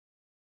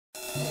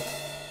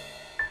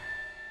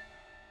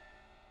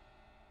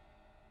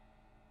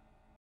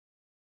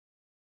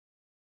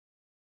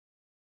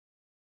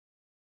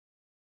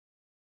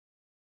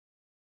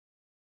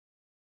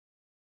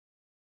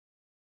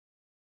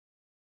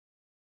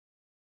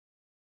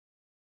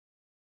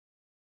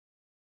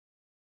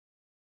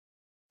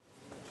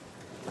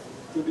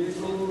Good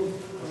evening.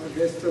 Our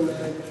guest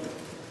tonight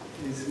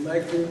is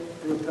Michael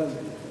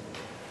Rotondi.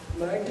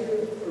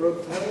 Michael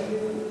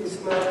Rotondi is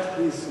not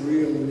his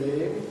real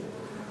name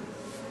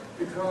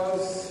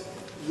because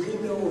we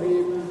know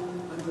him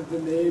under the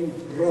name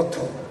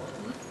Roto.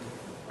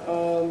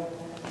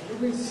 You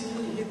will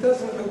see he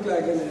doesn't look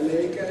like an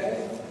LA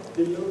guy.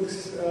 He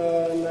looks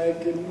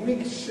like a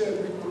mixture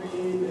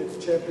between a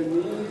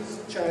Japanese,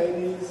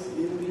 Chinese,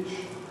 English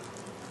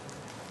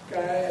guy,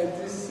 and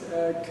this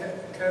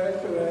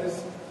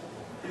characterizes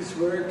his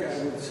work,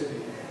 I would say.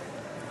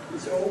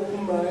 His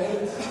open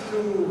mind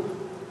to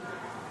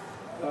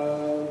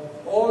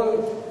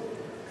all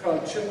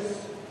cultures,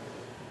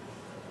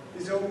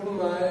 his open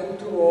mind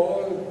to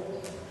all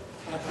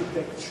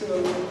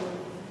architectural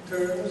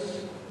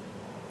terms,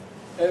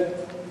 and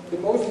the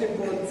most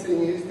important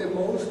thing is the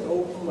most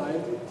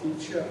open-minded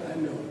teacher I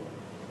know.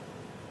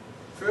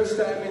 First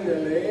time in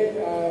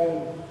LA,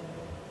 I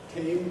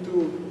came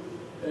to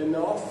an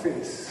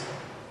office.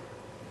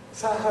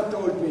 Saha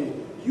told me,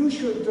 you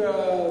should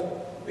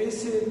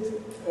visit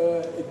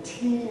a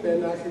team,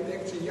 an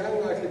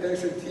young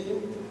architecture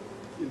team.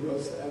 It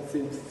was, I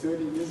think,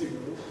 30 years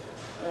ago.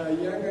 A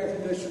young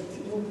architecture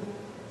team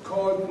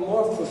called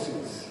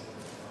Morphosis.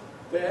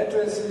 The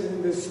address is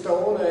in the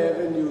Stoner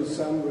Avenue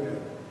somewhere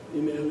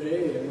in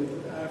LA,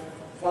 and I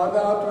found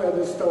out where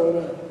the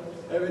Stoner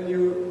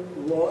Avenue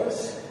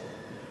was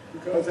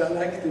because I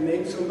like the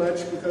name so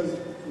much because it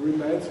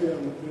reminds me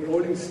of the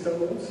Rolling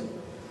Stones.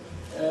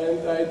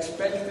 And I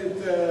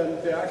expected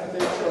the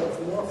architecture of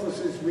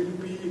Morphosis will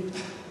be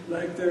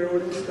like the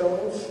Rolling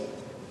Stones.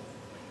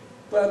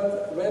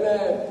 But when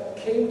I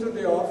came to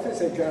the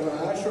office, a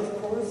garage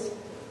of course,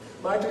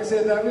 Michael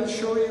said, I will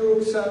show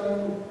you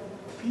some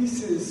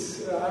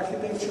pieces,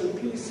 architectural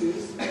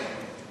pieces.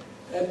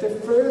 And the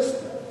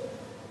first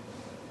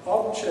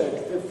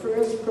object, the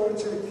first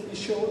project he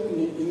showed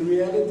me in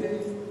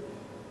reality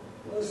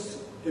was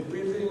a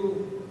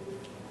building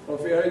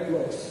of Eric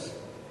Moss.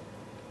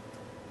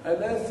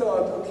 And I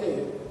thought,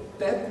 okay,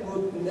 that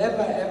would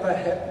never ever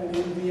happen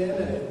in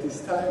Vienna at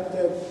this time,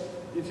 that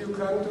if you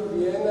come to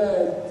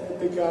Vienna and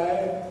the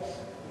guy,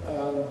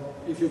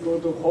 if you go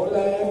to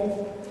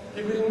Holland,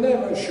 he will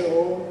never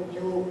show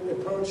you a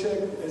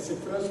project as a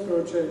first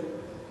project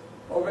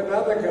of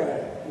another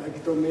guy,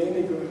 like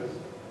Domenico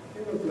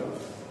or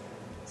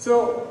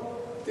So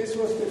this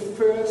was the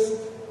first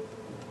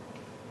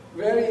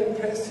very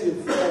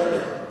impressive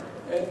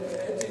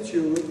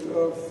attitude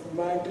of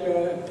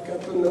Michael I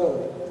got to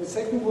know. The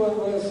second one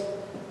was,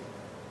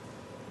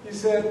 he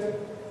said,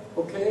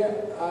 okay,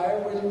 I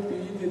will be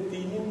the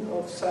dean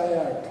of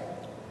SciArc.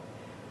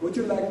 Would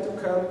you like to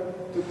come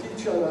to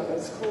teach on our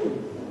school?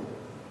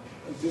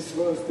 And this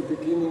was the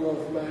beginning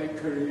of my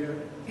career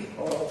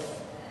of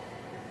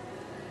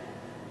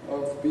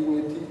being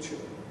a teacher.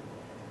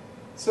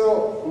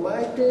 So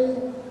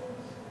Michael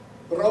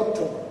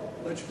Roto,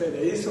 much better,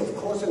 is of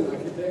course an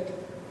architect.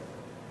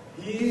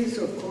 He is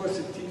of course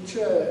a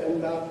teacher,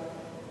 and now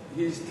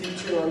he's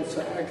teaching on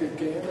SciArc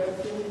again, I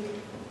think.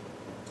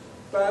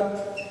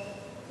 But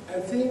I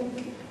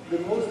think the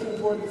most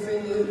important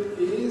thing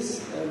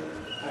is, and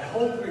I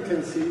hope we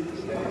can see it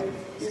today,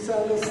 is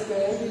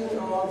understanding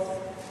of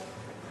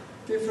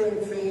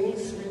different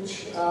things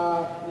which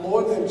are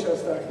more than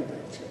just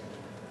architecture.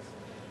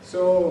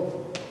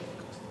 So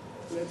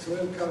let's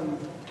welcome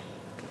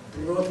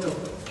Roto.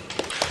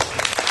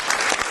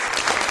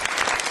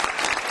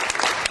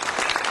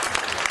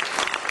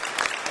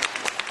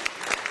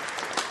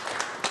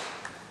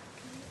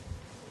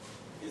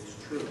 It's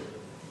true.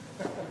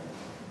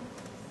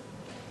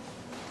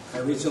 I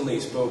recently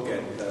spoke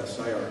at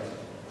SciArc,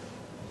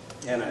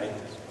 and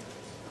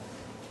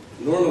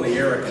normally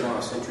Eric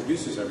Moss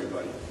introduces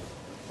everybody,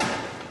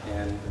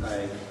 and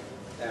I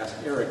asked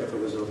Eric if it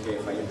was okay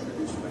if I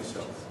introduced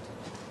myself,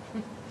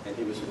 and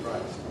he was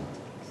surprised.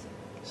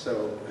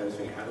 So I was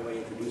thinking, how do I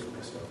introduce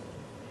myself?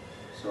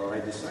 So I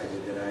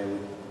decided that I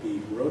would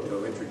be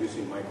Roto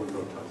introducing Michael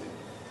Rotondi.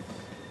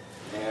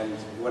 And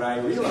what I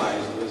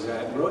realized was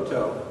that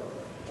Roto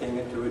came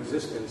into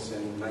existence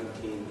in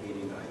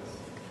 1989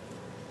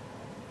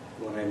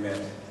 when I met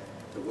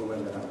the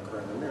woman that I'm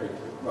currently married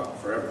to, well,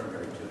 forever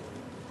married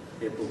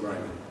to, April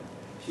Grimy.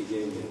 She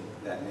gave me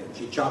that name.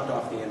 She chopped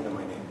off the end of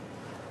my name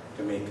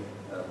to make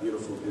a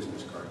beautiful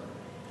business card.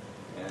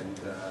 And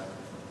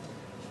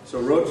so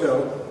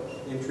Roto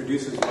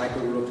introduces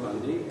Michael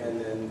Rotondi, and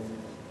then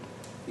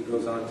he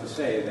goes on to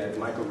say that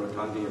Michael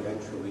Rotondi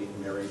eventually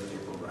married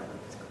April Grimy.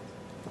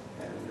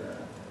 And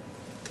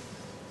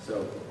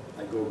so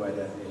I go by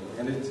that name.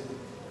 And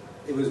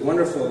it was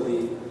wonderful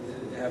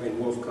having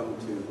Wolf come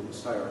to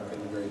SciArc in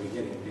the very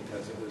beginning,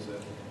 because it was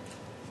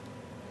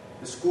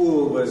the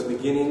school was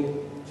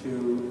beginning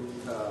to,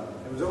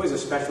 it was always a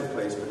special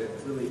place, but it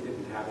really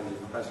didn't have any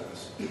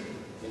presence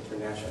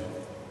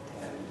internationally.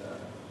 And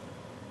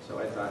so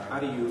I thought, how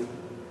do you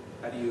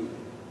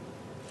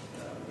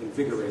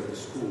invigorate the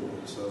school?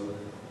 And so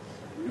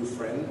a new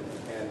friend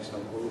and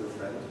some older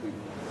friends we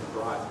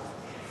brought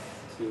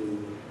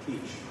to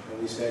teach. And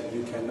we said,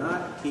 you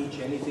cannot teach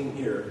anything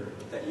here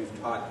that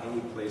you've taught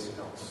anyplace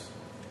else.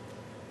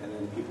 And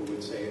then people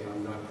would say,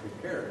 I'm not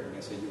prepared. And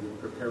I said, you've been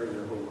preparing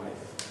your whole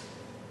life.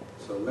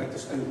 So let the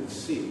students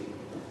see.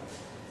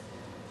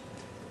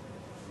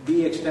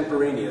 Be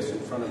extemporaneous in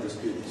front of the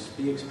students.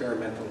 Be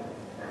experimental.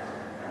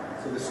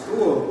 So the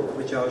school,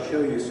 which I'll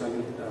show you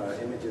some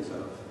images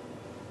of,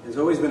 has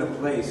always been a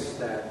place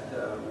that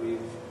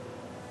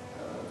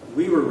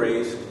we were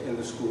raised in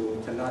the school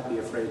to not be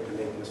afraid to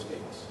make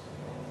mistakes.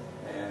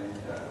 And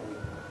we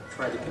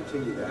try to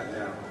continue that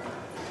now.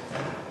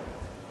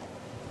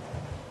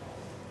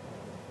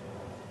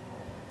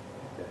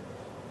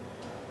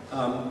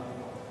 Okay.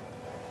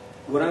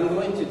 What I'm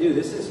going to do,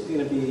 this is going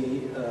to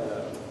be,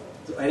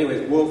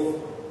 anyways,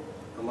 Wolf,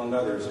 among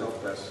others,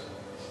 helped us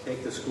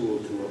take the school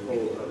to a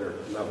whole other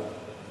level.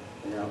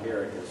 And now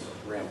Eric has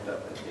ramped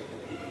up and taken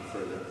it even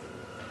further.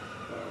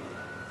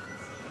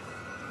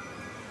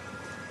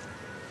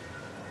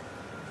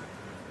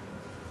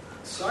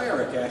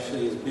 SciArc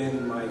actually has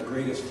been my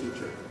greatest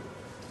teacher.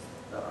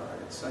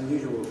 It's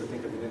unusual to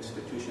think of an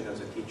institution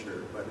as a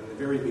teacher, but in the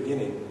very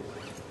beginning,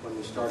 when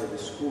we started the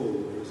school,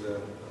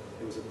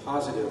 it was a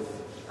positive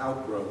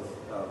outgrowth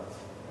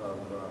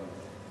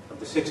of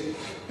the 60s.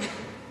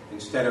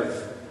 Instead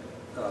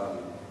of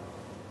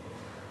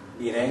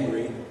being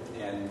angry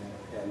and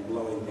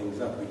blowing things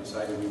up, we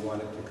decided we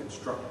wanted to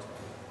construct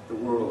the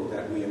world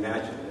that we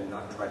imagined and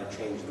not try to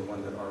change the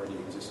one that already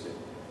existed.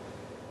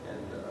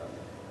 And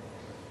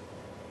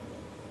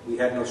we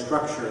had no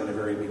structure in the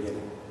very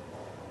beginning.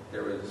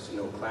 There was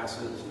no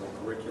classes, no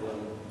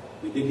curriculum.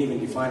 We didn't even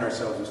define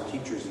ourselves as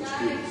teachers and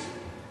students,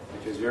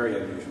 which is very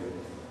unusual.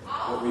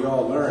 What we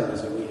all learned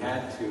is that we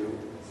had to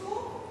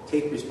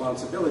take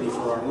responsibility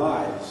for our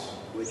lives,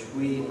 which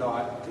we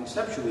thought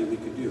conceptually we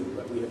could do,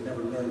 but we had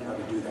never learned how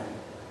to do that.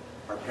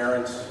 Our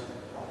parents,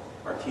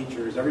 our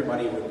teachers,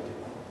 everybody would,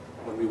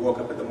 when we woke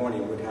up in the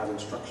morning, would have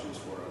instructions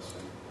for us.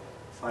 And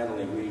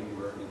finally, we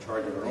were in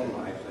charge of our own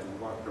lives and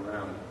walked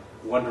around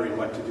wondering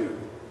what to do.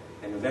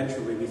 And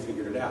eventually, we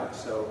figured it out.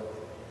 So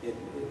it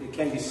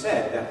can be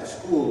said that the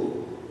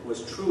school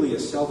was truly a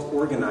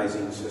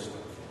self-organizing system.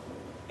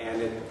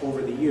 And it,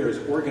 over the years,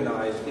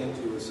 organized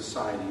into a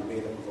society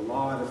made up of a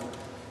lot of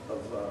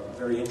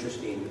very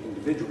interesting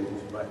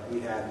individuals, but we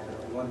had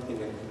one thing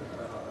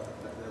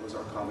that was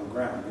our common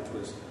ground, which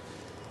was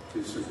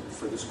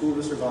for the school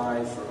to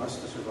survive, for us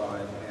to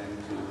survive,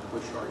 and to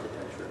push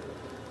architecture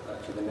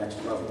to the next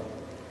level.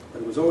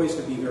 But it was always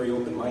to be very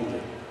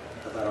open-minded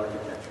about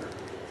architecture,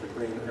 to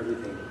bring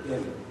everything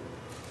in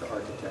to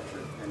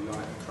architecture and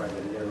not try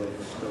to narrow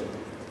the scope.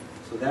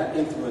 So that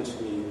influenced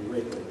me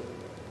greatly.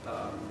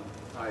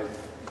 I've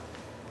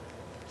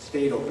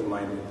stayed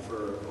open-minded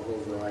for a whole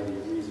variety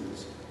of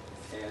reasons,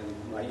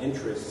 and my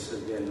interests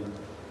have been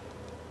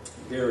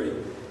very,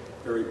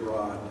 very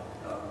broad.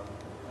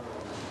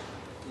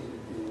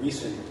 In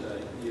recent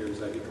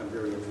years, I've become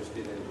very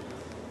interested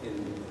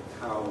in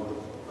how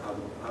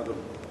the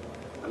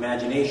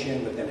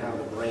imagination, but then how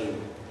the brain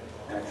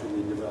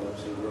actually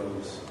develops and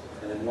grows,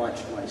 and then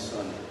watch my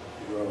son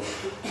grow.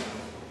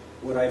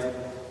 What I've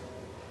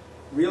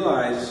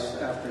realized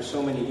after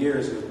so many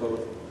years of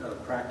both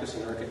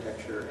practicing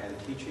architecture and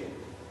teaching,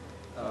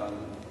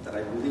 that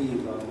I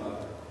believe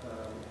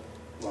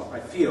I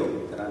feel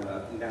that I'm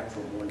a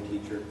natural-born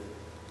teacher,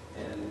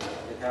 and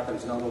it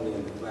happens not only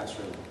in the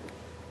classroom.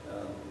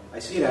 I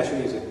see it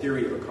actually as a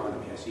theory of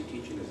economy. I see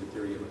teaching as a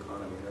theory of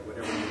economy, that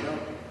whatever you know,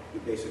 you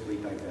basically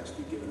divest,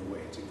 you give it away.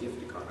 It's a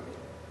gift economy.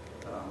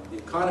 The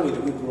economy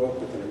that we grew up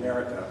with in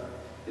America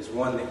is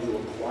one that you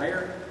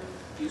acquire,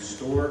 you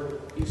store,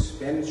 you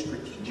spend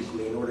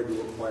strategically in order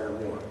to acquire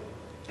more.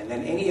 And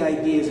then any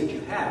ideas that you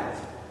have,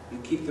 you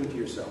keep them to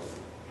yourself,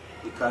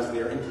 because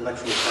they're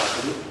intellectual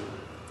property,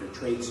 they're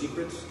trade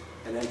secrets,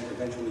 and then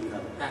eventually you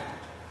have a patent.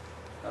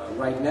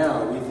 Right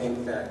now, we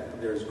think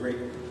that there's great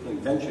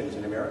inventions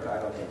in America. I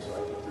don't think so.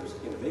 I think there's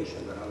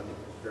innovation, but I don't think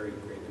there's very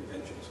great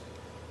inventions.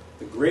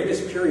 The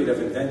greatest period of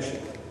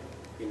invention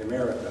in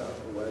America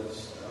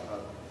was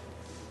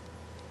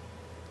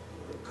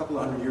a couple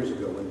of hundred years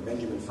ago, when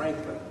Benjamin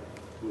Franklin,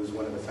 who was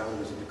one of the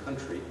founders of the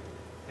country,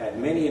 had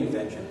many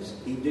inventions.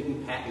 He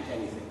didn't patent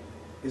anything.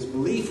 His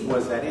belief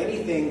was that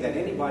anything that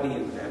anybody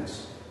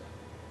invents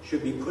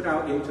should be put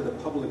out into the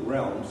public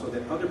realm so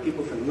that other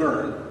people can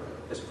learn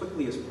as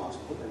quickly as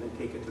possible and then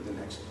take it to the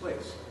next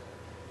place.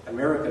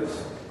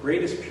 America's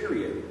greatest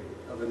period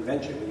of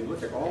invention, when you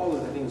look at all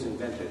of the things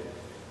invented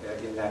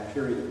in that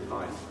period of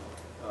time,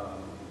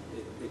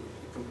 it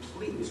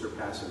completely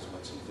surpasses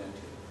what's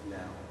invented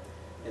now.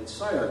 And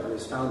SciArc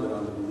was founded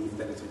on the belief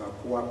that it's about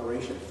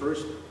cooperation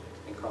first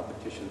and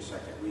competition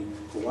second. We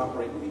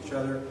cooperate with each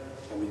other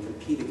and we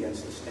compete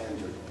against the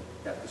standard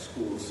that the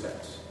school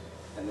sets.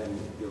 And then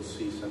you'll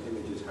see some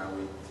images how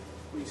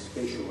we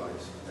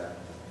spatialize that.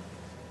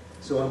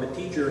 So I'm a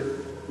teacher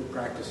who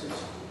practices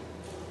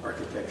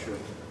architecture.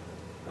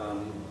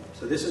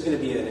 So this is going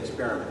to be an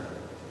experiment.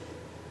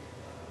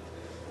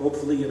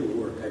 Hopefully it'll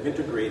work. I've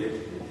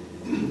integrated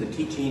the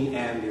teaching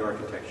and the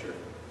architecture,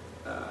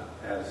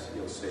 as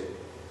you'll see.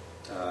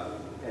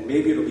 And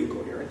maybe it'll be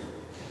coherent.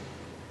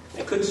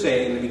 I could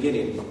say in the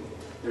beginning,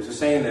 there's a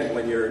saying that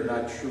when you're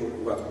not sure,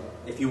 well,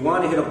 if you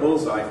want to hit a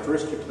bullseye,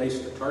 first you place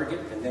the target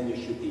and then you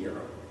shoot the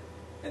arrow.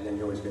 And then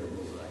you always get a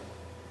bullseye.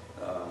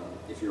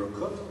 If you're a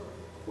cook,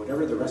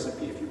 whatever the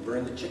recipe, if you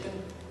burn the chicken,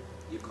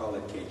 you call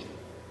it Cajun.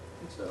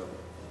 So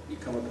you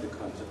come up with the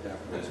concept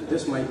afterwards. So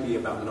this might be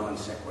about non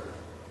sequitur,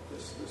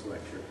 this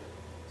lecture.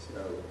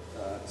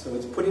 So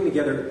it's putting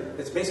together,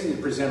 it's basically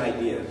to present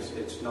ideas.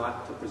 It's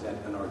not to present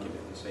an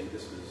argument and say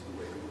this is the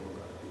way the world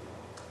ought to be.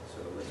 So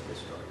let's get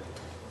started.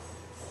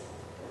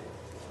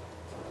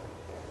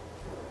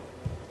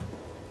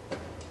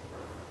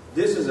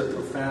 This is a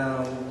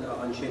profound,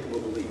 unshakable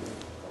belief.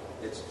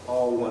 It's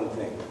all one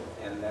thing,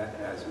 and that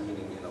has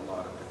meaning in a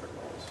lot of different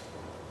ways.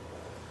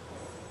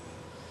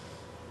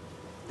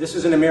 This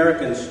is an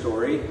American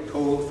story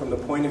told from the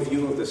point of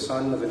view of the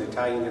son of an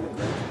Italian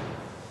immigrant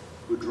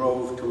who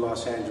drove to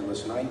Los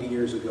Angeles 90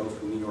 years ago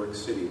from New York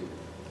City,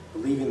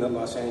 believing that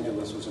Los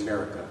Angeles was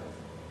America,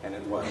 and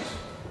it was.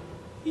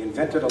 He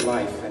invented a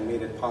life and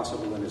made it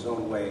possible in his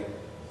own way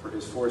for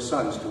his 4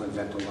 sons to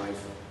invent a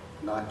life,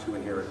 not to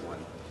inherit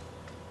one.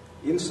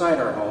 Inside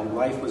our home,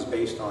 life was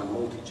based on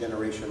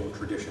multi-generational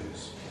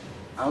traditions.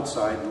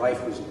 Outside,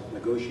 life was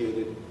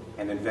negotiated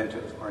and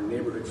inventive. Our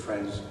neighborhood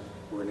friends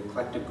were an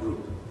eclectic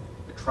group,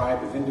 a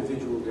tribe of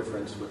individual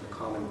difference with a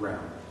common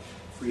ground,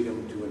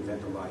 freedom to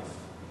invent a life.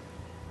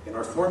 In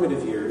our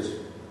formative years,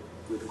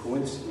 with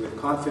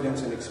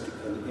confidence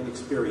and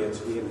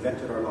inexperience, we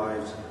invented our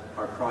lives,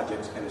 our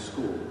projects, and a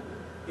school,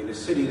 in a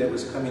city that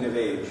was coming of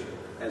age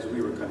as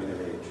we were coming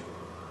of age.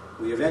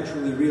 We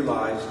eventually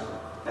realized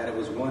that it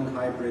was one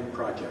hybrid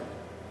project.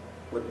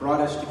 What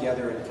brought us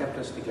together and kept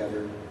us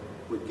together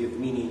would give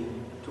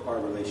meaning to our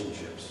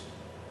relationships.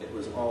 It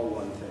was all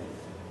one thing,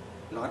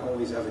 not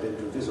always evident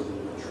or visible,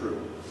 but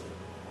true.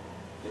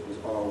 It was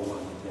all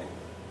one thing.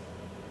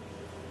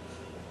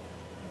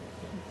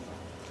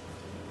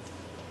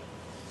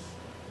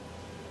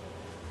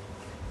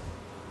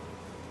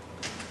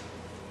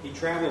 He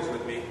travels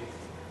with me.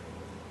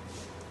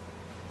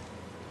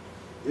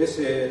 This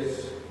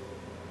is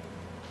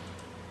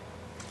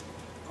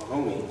a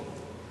homie.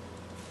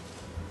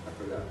 I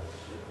forgot.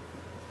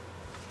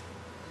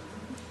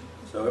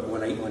 So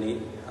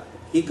when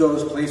he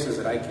goes places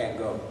that I can't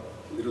go,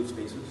 little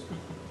spaces.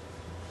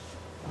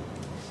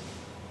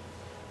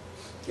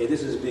 Okay,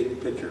 this is a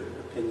big picture,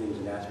 opinions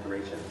and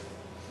aspiration.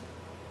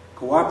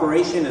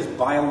 Cooperation is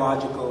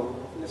biological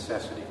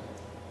necessity.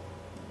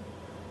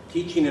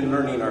 Teaching and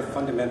learning are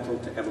fundamental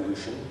to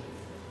evolution.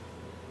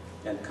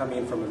 And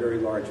coming from a very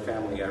large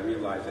family, I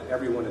realize that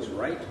everyone is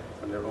right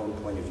from their own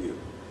point of view.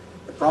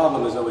 The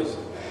problem is always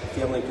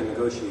failing to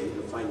negotiate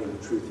and finding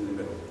the truth in the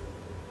middle.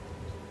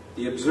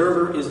 The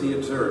observer is the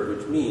observed,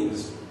 which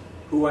means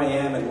who I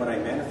am and what I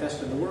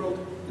manifest in the world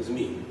is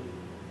me.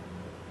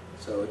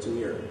 So it's a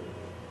mirror.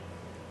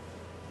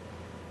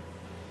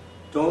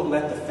 Don't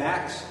let the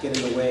facts get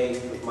in the way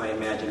of my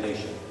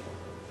imagination.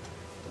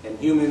 And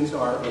humans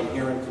are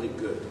inherently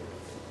good.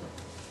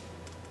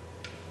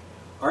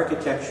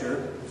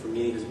 Architecture, for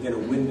me, has been a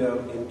window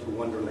into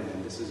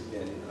Wonderland. This has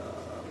been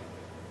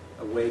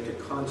a way to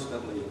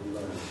constantly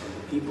learn from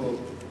the people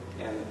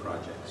and the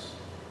projects.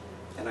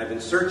 And I've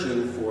been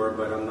searching for,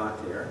 but I'm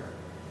not there,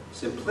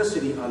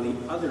 simplicity on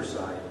the other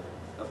side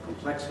of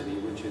complexity,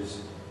 which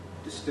is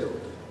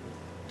distilled.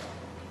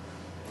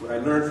 What I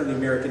learned from the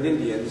American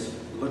Indians,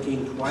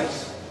 looking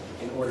twice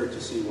in order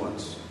to see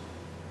once.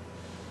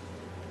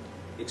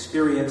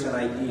 Experience and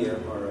idea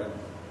are a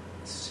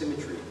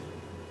symmetry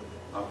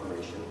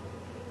operation.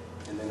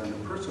 And then on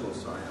the personal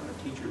side, I'm a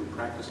teacher who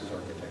practices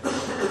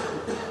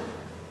architecture.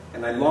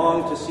 And I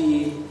long to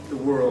see the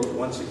world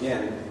once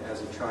again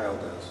as a child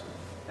does,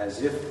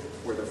 as if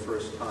for the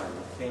first time.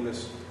 A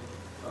famous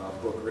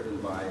book written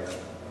by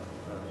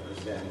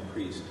a Zen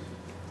priest,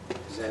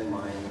 Zen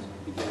Mind,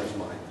 Beginner's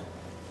Mind.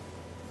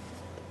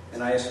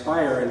 And I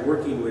aspire in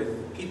working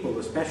with people,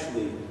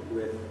 especially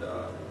with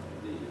the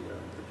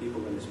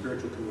people in the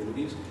spiritual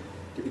communities,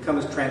 to become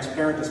as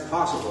transparent as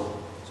possible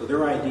so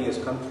their ideas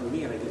come through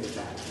me and I give it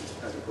back,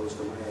 as opposed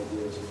to my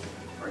ideas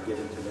are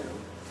given to them.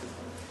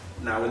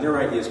 Now, when their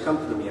ideas come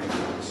through me, I give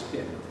them a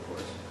spin, of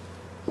course.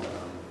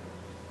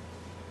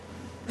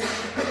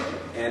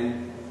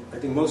 And I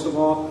think most of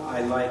all,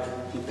 I like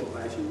people.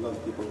 I actually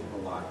love people a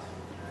lot.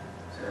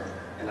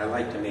 And I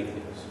like to make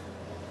things.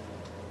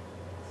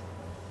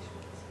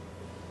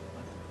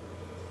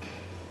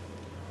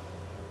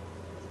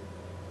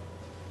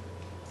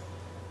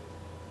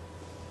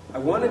 I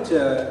wanted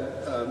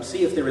to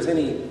see if there was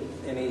any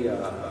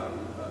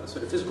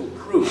sort of physical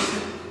proof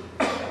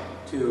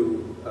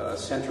to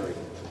centering,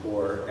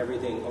 or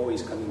everything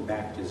always coming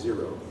back to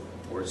zero,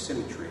 or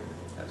symmetry,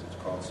 as it's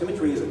called.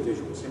 Symmetry is a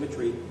visual.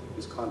 Symmetry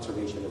is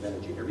conservation of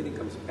energy. Everything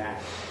comes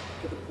back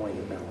to the point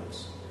of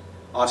balance.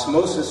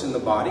 Osmosis in the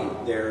body,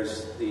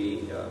 there's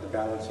the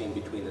balancing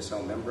between the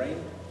cell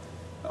membrane.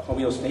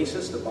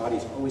 Homeostasis, the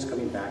body's always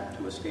coming back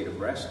to a state of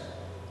rest.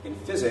 In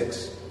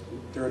physics,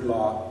 third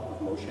law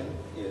of motion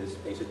is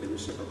basically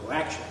reciprocal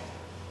action.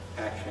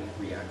 action,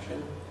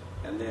 reaction,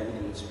 and then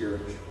in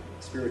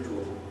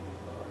spiritual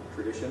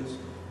traditions,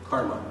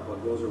 karma,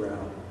 what goes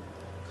around,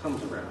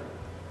 comes around.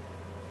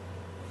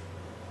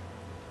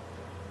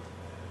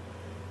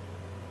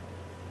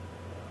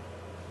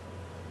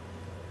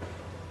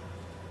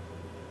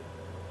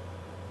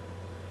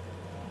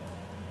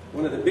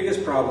 One of the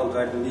biggest problems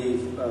I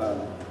believe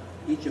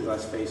each of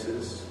us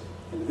faces,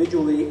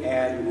 individually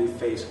and we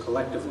face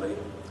collectively,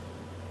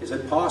 is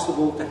it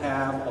possible to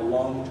have a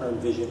long-term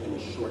vision in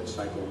a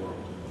short-cycle world?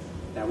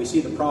 Now we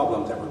see the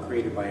problems that were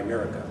created by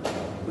America,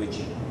 which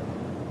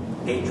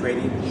day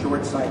trading,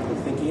 short-cycle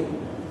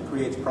thinking,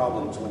 creates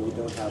problems when you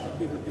don't have a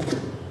bigger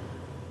picture.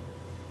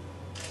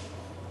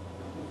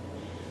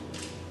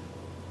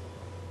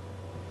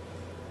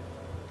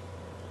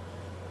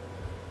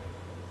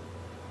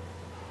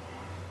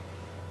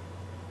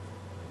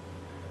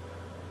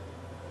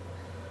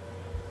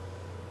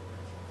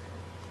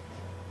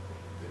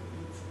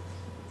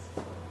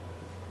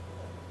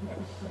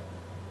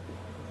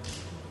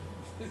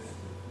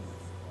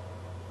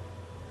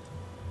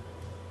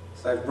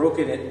 So I've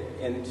broken it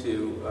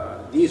into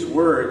these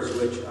words,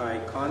 which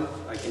I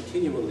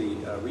continually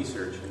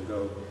research and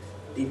go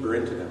deeper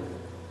into them,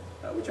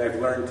 which I've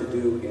learned to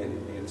do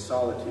in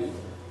solitude.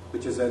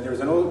 Which is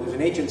there's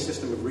an ancient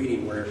system of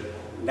reading where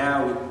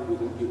now you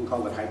can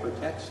call it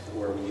hypertext,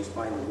 or when you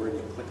find a word,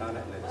 you click on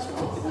it and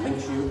it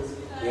links you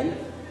in.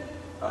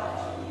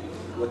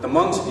 What the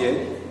monks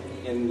did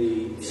in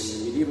the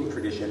medieval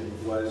tradition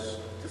was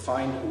to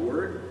find a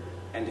word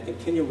and to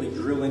continually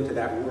drill into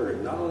that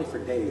word, not only for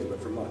days,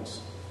 but for months.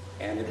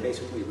 And it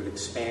basically would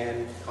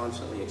expand,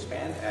 constantly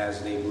expand,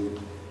 as they moved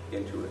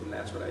into it. And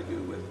that's what I do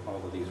with all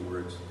of these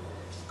words.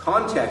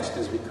 Context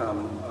has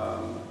become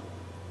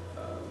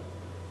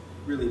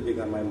really big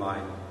on my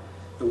mind.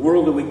 The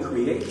world that we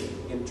create,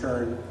 in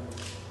turn,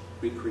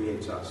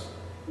 recreates us.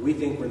 We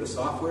think we're the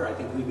software. I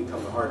think we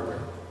become the hardware.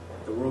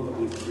 The world that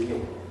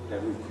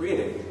we've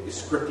created is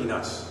scripting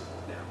us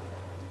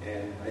now.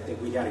 And I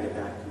think we got to get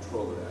back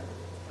control of that.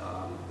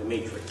 The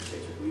matrix,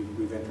 basically.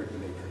 We've entered the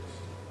matrix.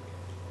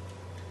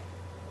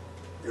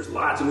 There's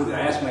lots of movies. I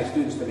ask my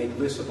students to make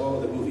lists of all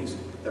of the movies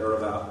that are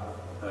about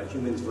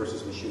humans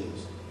versus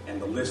machines. And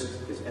the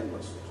list is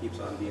endless. It keeps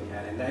on being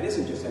had. And that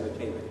isn't just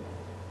entertainment.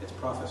 It's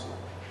prophecy.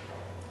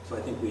 So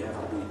I think we have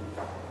to be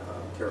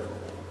careful.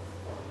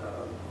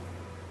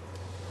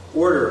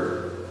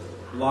 Order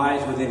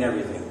lies within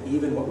everything.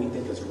 Even what we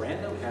think is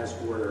random has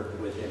order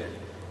within it.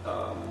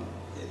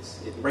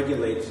 It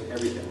regulates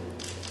everything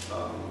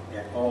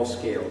at all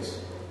scales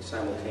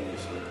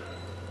simultaneously.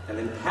 And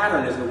then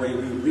pattern is the way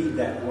we read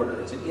that order.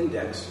 It's an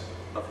index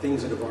of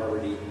things that have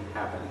already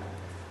happened.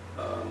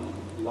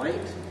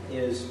 Light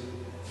is,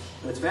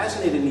 what's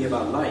fascinating me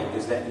about light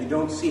is that you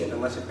don't see it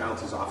unless it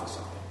bounces off of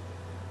something.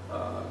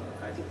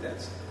 I think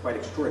that's quite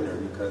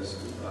extraordinary because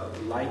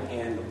light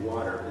and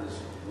water is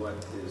what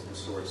is the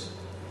source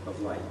of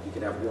light. You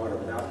could have water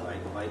without light.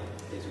 Light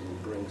basically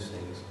brings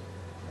things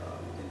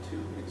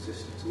into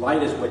existence.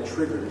 Light is what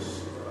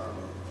triggers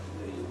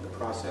the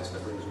process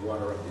that brings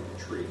water up in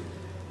the tree,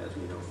 as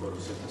we know,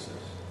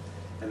 photosynthesis.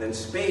 And then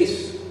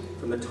space,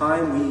 from the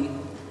time we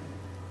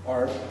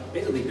are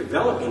basically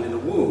developing in the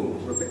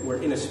womb,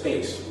 we're in a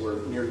space, we're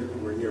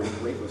near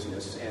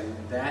weightlessness, and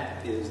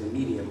that is the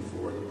medium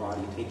for the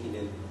body taking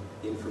in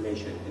the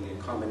information in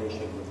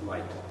combination with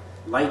light.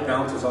 Light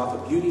bounces off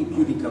of beauty,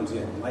 beauty comes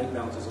in. Light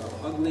bounces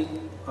off ugly,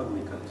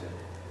 ugly comes in.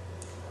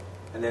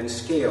 And then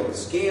scale.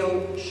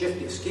 Scale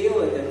shifting.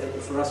 Scale,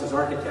 for us as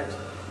architects,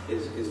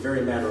 is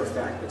very matter of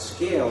fact. But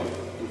scale,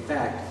 in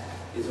fact,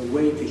 is a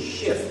way to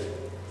shift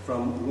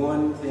from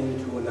one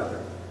thing to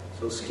another.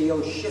 So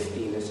scale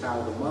shifting is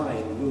how the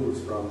mind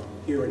moves from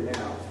here and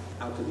now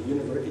out to the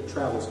universe. It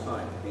travels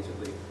time,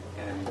 basically,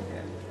 and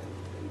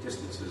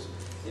distances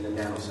in a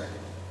nanosecond.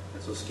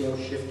 And so scale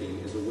shifting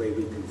is a way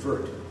we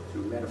convert,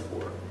 through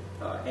metaphor,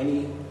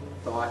 any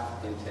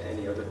thought into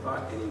any other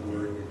thought, any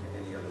word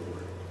into any other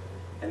word.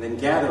 And then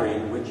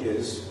gathering, which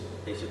is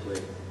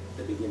basically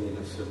the beginning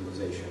of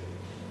civilization.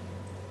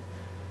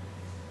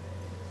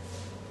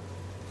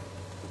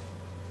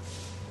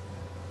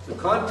 The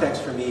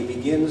context for me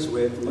begins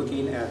with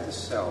looking at the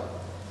cell.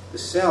 The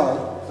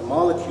cell, the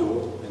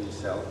molecule in the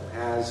cell,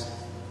 has,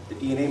 the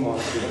DNA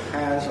molecule,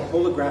 has a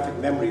holographic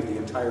memory of the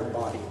entire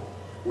body.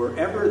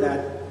 Wherever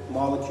that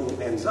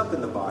molecule ends up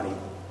in the body,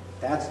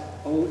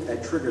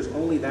 that triggers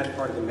only that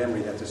part of the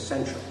memory that's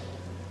essential.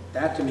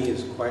 That to me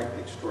is quite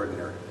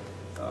extraordinary.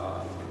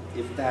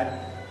 If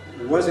that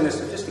wasn't as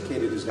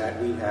sophisticated as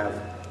that, we'd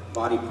have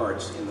body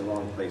parts in the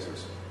wrong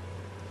places.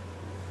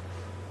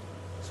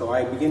 So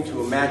I begin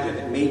to imagine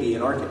that maybe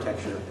an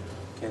architecture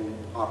can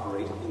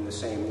operate in the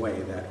same way,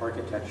 that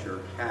architecture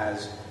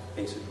has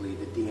basically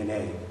the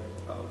DNA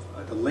of,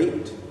 the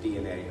latent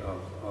DNA of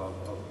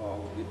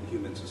all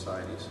human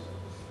societies.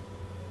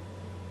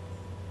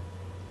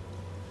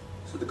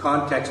 So the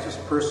context is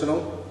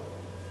personal.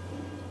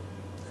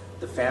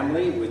 The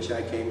family, which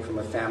I came from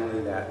a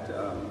family that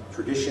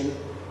tradition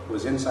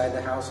was inside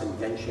the house,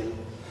 invention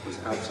was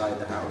outside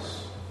the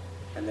house.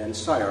 and then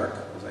SCIARC,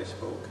 as I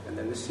spoke, and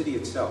then the city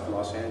itself,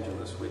 Los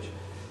Angeles, which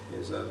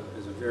is a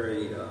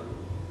very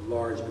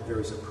large but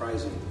very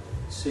surprising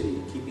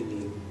city, keeping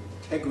the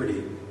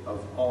integrity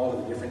of all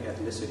of the different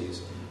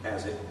ethnicities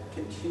as it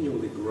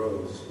continually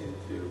grows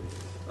into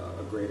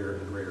a greater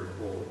and greater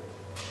whole.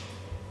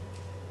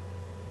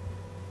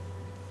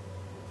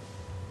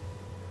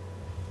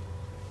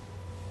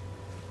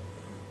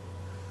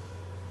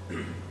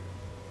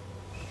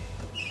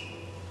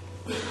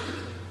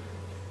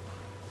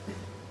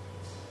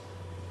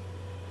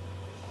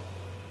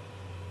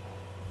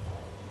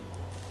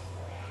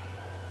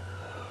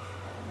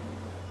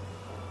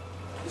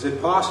 Is it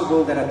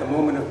possible that at the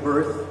moment of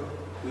birth,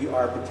 we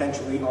are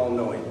potentially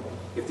all-knowing?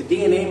 If the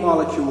DNA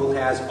molecule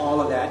has all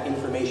of that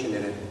information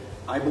in it,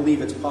 I believe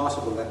it's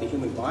possible that the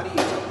human body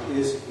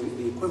is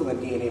the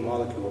equivalent DNA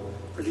molecule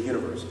for the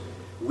universe.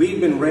 We've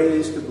been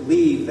raised to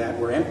believe that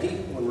we're empty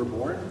when we're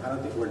born. I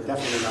don't think we're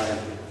definitely not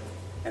empty.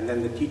 And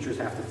then the teachers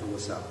have to fill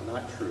us up.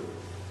 Not true.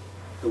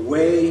 The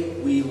way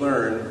we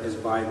learn is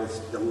by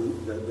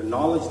the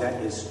knowledge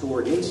that is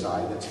stored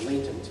inside, that's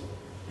latent.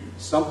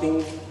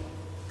 Something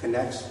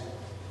connects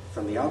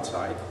from the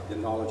outside, the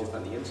knowledge is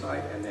on the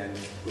inside, and then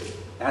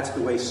that's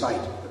the way sight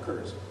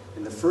occurs.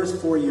 In the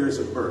first 4 years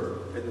of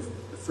birth,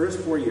 the first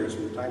 4 years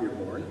from the time you're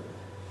born,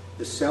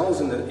 the cells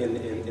in the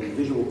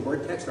visual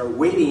cortex are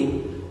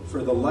waiting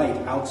for the light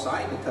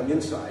outside to come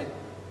inside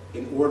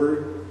in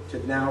order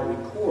to now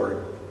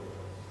record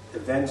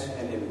events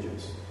and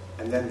images.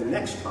 And then the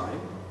next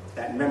time,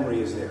 that memory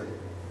is there.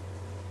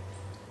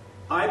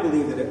 I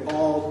believe that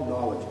all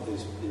knowledge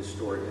is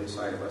stored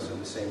inside of us in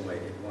the same way.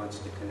 It wants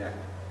to connect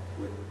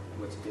with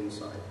what's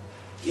inside.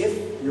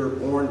 If you're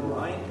born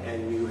blind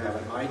and you have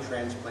an eye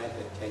transplant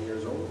at 10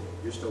 years old,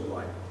 you're still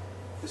blind.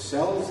 The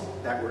cells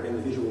that were in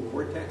the visual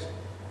cortex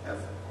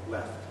have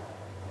left,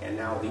 and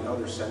now the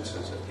other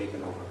senses have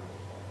taken over.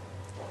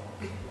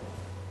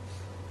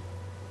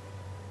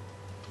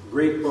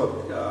 Great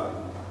book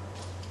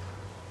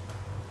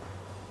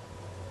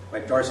by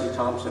Darcy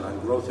Thompson on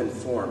growth and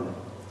form.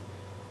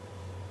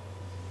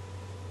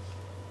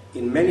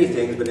 In many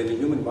things, but in the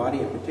human body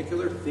in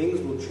particular, things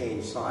will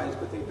change size,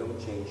 but they don't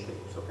change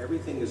shape. So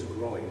everything is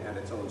growing at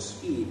its own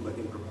speed, but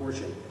in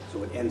proportion,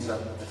 so it ends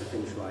up at the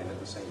finish line at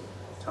the same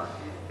time.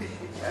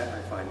 That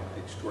I find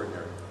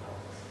extraordinary.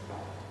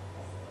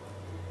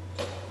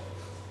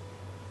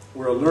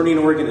 We're a learning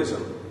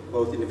organism,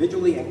 both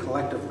individually and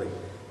collectively.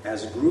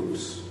 As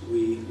groups,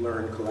 we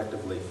learn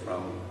collectively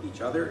from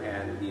each other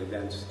and the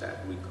events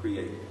that we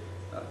create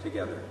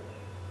together.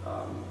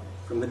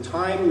 From the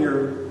time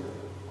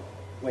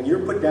when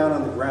you're put down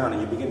on the ground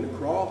and you begin to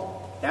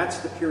crawl, that's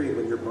the period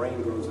when your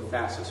brain grows the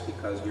fastest,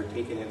 because you're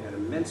taking in an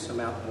immense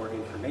amount more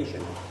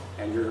information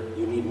and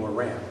you need more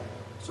RAM.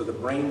 So the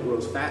brain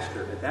grows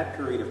faster at that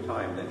period of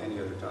time than any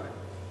other time.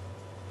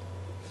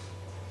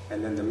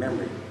 And then the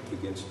memory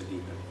begins to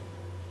deepen.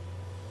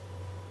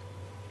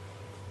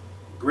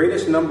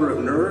 Greatest number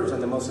of nerves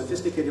and the most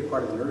sophisticated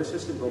part of the nervous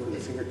system go from the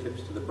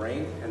fingertips to the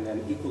brain, and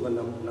then equal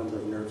number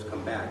of nerves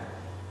come back.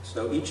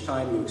 So each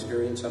time you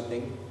experience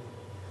something,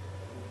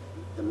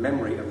 the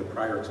memory of the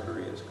prior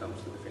experience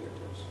comes to the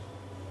fingertips.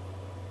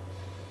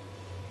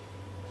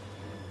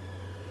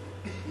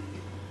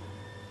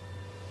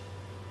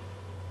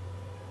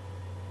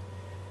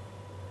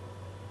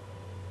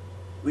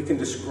 We can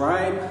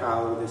describe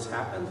how this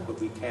happens, but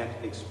we can't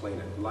explain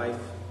it.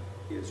 Life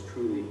is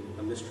truly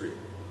a mystery.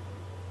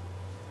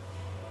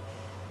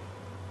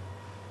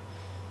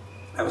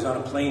 I was on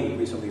a plane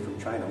recently from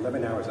China,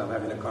 11 hours. I'm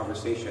having a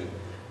conversation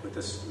with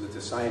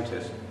a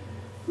scientist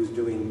who's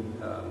doing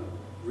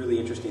really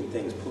interesting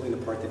things, pulling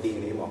apart the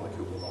DNA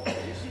molecule of all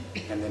things,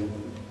 and then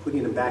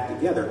putting them back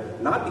together,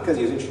 not because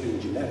he was interested in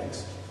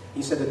genetics.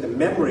 He said that the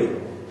memory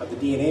of the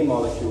DNA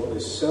molecule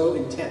is so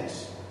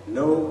intense,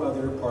 no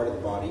other part of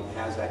the body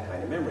has that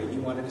kind of memory. He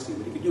wanted to see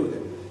what he could do with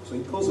it. So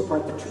he pulls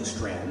apart the 2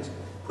 strands,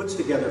 puts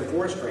together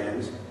 4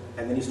 strands,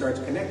 and then he starts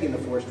connecting the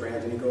 4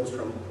 strands, and he goes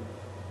from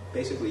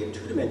basically a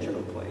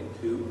 2-dimensional plane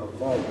to a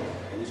volume,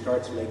 and he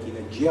starts making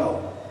a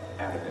gel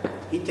out of it.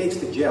 He takes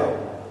the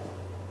gel,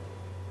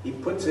 he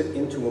puts it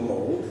into a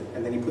mold,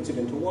 and then he puts it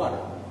into water.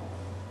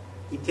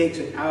 He takes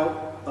it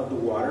out of the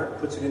water,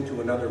 puts it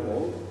into another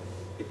mold.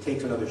 It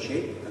takes another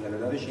shape, and then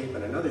another shape,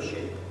 and another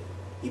shape.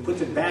 He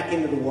puts it back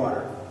into the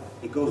water.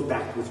 It goes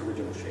back to its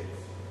original shape.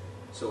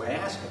 So I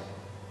asked him,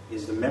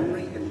 is the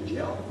memory in the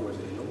gel, or is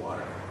it in the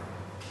water?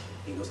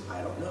 He goes,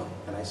 I don't know.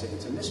 And I said,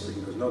 it's a mystery.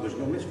 He goes, no, there's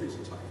no mysteries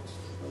in science.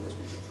 There's no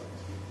mysteries in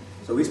science.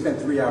 So we spent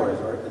 3 hours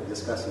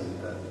discussing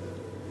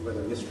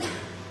whether mystery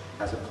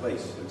has a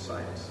place in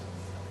science.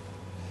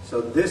 So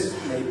this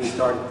made me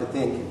start to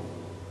think,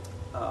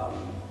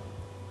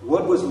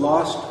 what was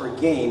lost or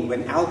gained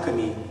when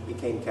alchemy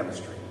became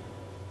chemistry?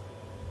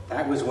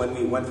 That was when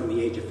we went from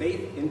the age of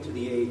faith into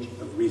the age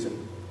of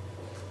reason.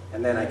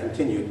 And then I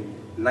continued,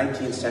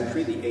 19th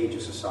century, the age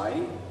of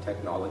society,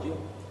 technology.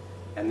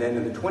 And then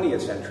in the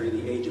 20th century,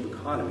 the age of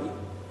economy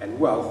and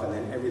wealth, and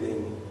then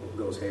everything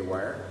goes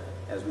haywire,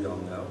 as we all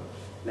know.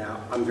 Now,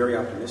 I'm very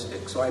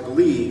optimistic, so I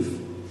believe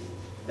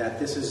that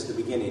this is the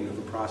beginning of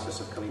the process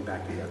of coming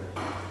back together.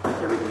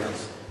 Like everything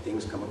else,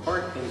 things come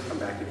apart, things come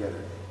back together.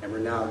 And we're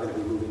now going to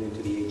be moving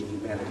into the age of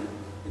humanity.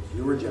 It's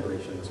your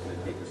generation that's going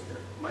to take us there.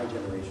 My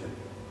generation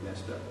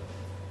messed up,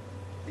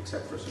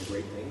 except for some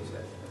great things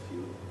that a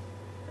few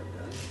have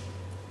done.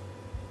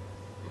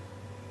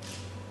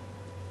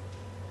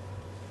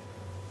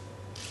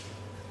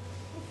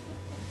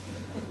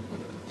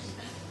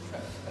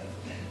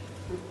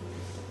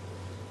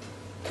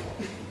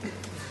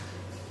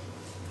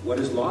 What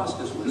is lost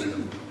is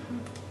wisdom.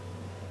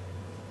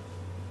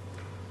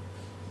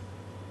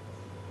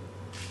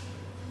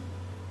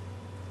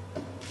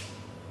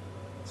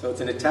 So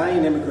it's an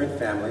Italian immigrant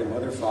family,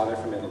 mother, father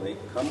from Italy,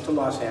 come to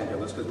Los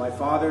Angeles because my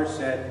father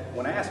said,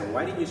 when I asked him,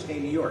 why did you stay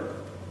in New York?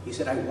 He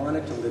said, I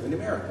wanted to live in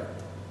America.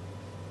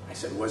 I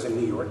said, wasn't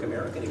New York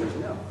America? And he goes,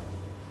 no.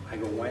 I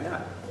go, why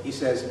not? He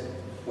says,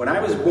 when I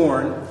was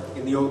born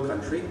in the old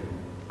country,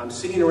 I'm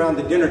sitting around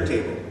the dinner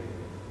table.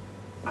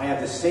 I have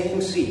the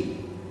same seat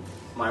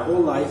my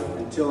whole life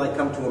until I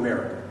come to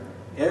America.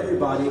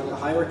 Everybody, the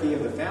hierarchy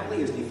of the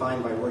family is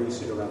defined by where you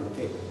sit around the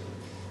table.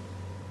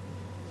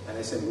 And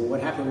I said, well,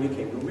 what happened when you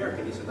came to America?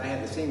 And he said, I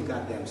had the same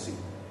goddamn seat.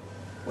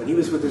 When he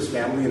was with his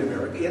family in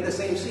America, he had the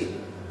same seat.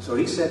 So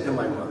he said to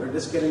my mother,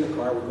 let's get in the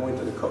car, we're going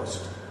to the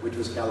coast, which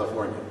was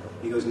California.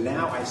 He goes,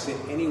 now I sit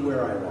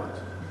anywhere I want.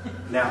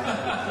 Now,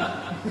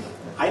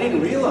 I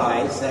didn't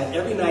realize that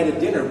every night at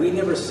dinner, we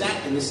never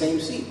sat in the same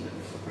seat.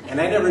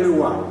 And I never knew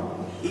why.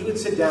 He would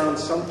sit down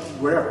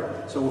wherever.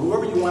 So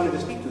whoever you wanted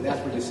to speak to, that's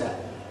where you sat.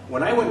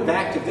 When I went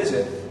back to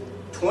visit,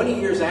 20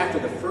 years after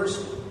the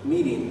first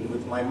meeting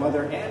with my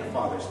mother and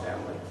father's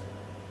family,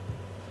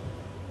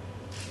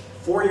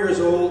 4 years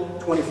old,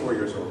 24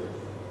 years old.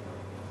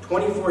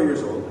 24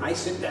 years old, I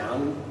sit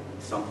down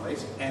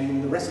someplace,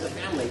 and the rest of the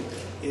family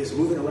is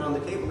moving around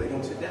the table. They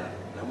don't sit down.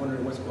 And I'm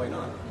wondering what's going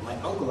on. My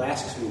uncle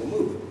asks me to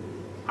move.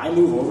 I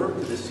move over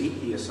to the seat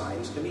he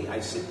assigns to me. I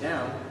sit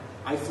down.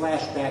 I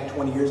flash back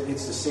 20 years.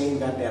 It's the same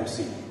goddamn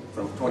seat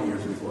from 20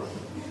 years before.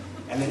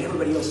 And then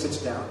everybody else sits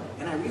down.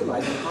 And I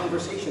realize the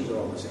conversations are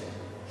all the same.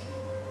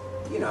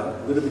 You know,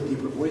 a little bit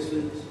deeper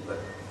voices, but...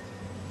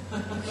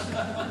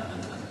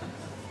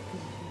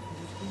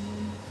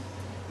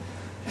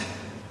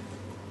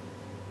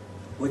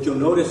 What you'll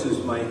notice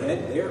is my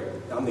head there,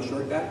 I'm the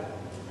short guy,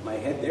 my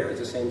head there is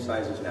the same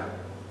size as now.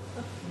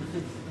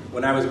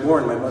 When I was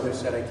born, my mother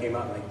said I came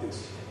out like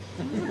this.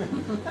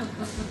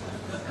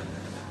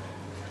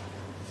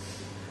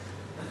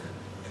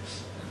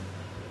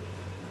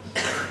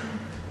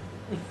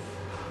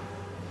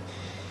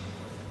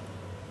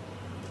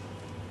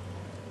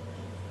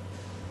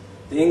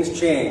 Things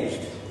changed,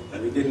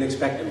 and we didn't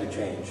expect them to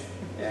change.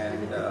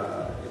 And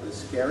it was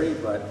scary,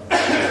 but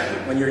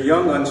when you're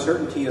young,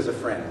 uncertainty is a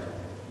friend.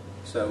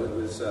 So it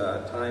was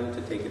time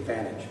to take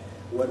advantage.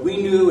 What we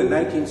knew in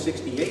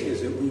 1968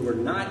 is that we were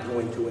not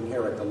going to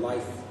inherit the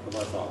life of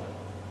our father.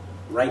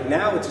 Right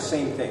now, it's the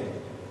same thing.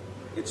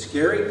 It's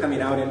scary going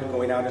out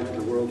into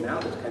the world now.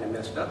 That's kind of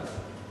messed up.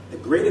 The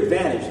great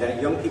advantage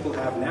that young people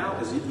have now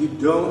is that you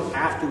don't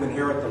have to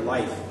inherit the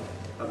life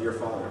of your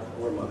father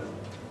or mother.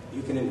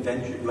 You can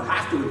you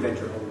have to invent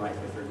your own life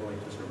if you're going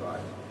to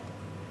survive.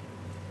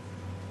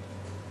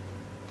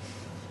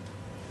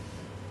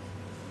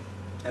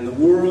 And the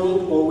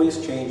world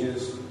always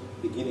changes,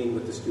 beginning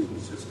with the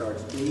students. It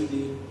starts in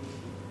the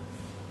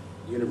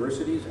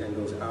universities and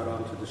goes out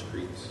onto the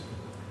streets.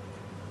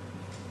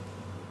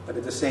 But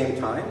at the same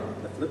time,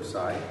 the flip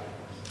side,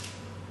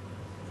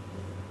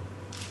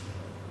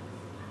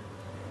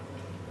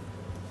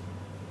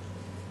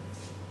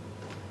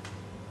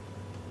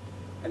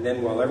 and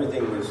then while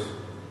everything was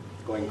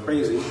going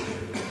crazy,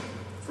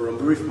 for a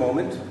brief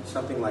moment,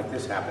 something like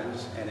this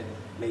happens, and it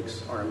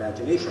makes our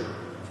imagination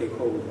take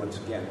hold once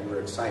again, and we're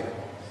excited.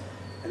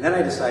 And then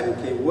I decided,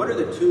 okay, what are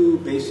the two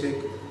basic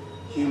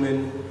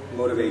human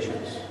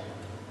motivations?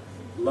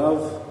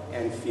 Love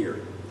and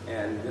fear.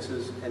 And this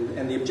is,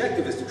 and the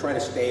objective is to try to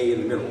stay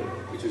in the middle,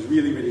 which is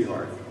really, really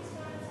hard.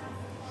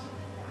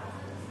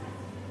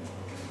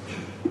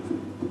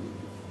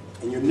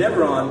 And you're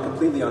never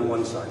completely on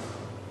one side.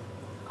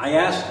 I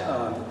asked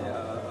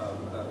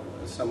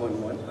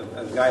someone once,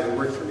 a guy that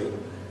worked for me,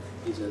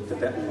 he's a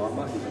Tibetan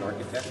Lama, he's an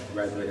architect,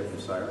 graduated from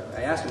SIRA.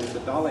 I asked him if the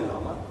Dalai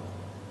Lama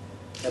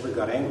ever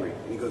got angry.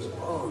 And he goes,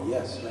 oh,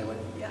 yes. And I went,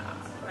 yeah,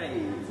 right.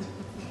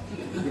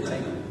 He gets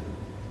angry.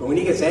 But when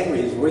he gets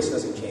angry, his voice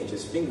doesn't change.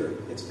 His finger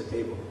hits the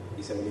table.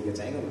 He said when he gets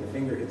angry, the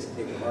finger hits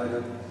the table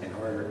harder and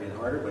harder and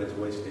harder, but his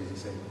voice stays the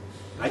same.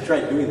 I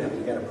tried doing that.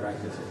 You got to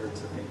practice. It hurts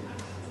the finger.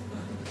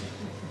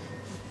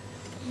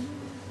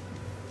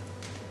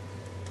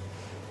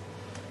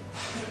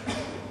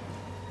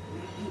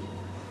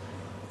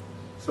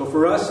 So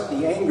for us,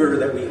 the anger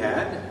that we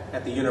had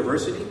at the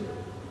university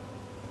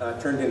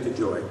turned into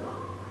joy.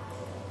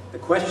 The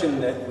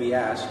question that we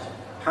asked,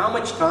 how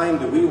much time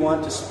do we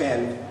want to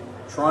spend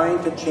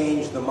trying to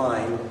change the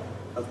mind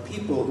of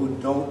people who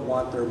don't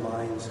want their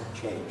minds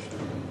changed?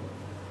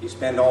 You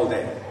spend all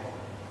day.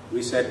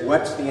 We said,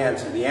 what's the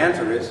answer? The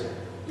answer is,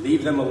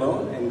 leave them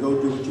alone and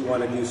go do what you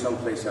want to do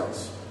someplace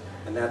else.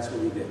 And that's what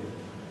we did.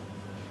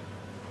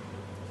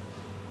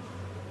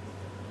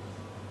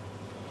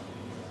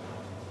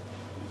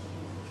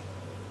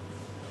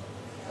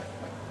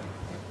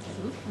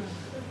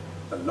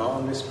 The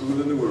longest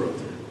school in the world.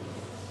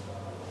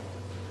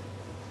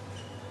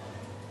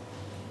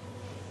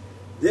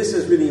 This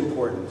is really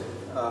important.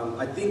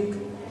 I think,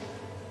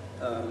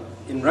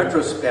 in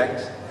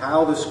retrospect,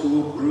 how the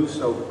school grew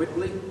so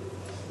quickly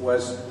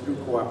was through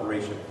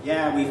cooperation.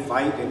 Yeah, we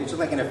fight, and it's just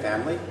like in a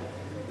family.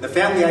 The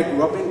family I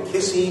grew up in,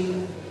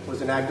 kissing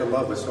was an act of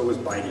love, but so was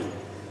biting,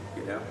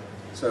 you know?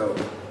 So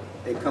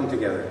they come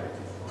together.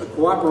 But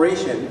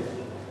cooperation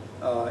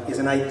is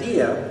an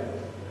idea,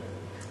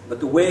 but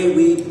the way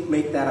we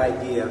make that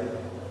idea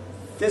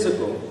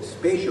physical,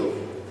 spatial,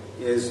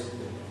 is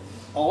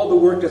all the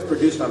work that's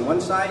produced on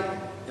one side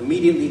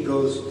immediately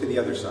goes to the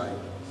other side.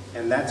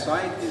 And that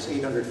side is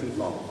 800 feet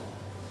long.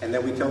 And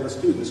then we tell the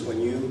students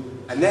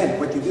and then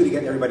what you do to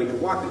get everybody to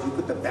walk is you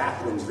put the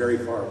bathrooms very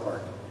far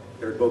apart.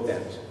 They're at both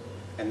ends.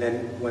 And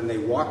then when they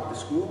walk to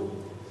school,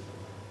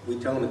 we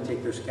tell them to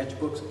take their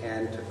sketchbooks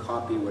and to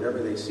copy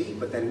whatever they see,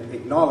 but then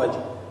acknowledge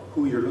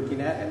who you're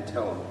looking at and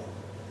tell them.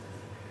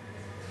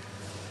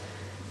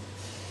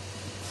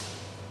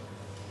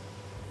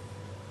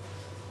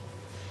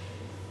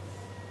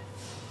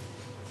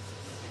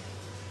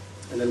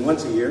 And then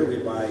once a year, we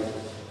buy,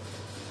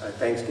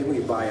 Thanksgiving, we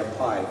buy a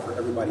pie for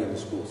everybody in the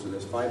school. So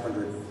there's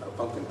 500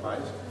 pumpkin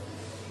pies,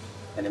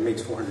 and it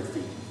makes 400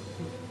 feet.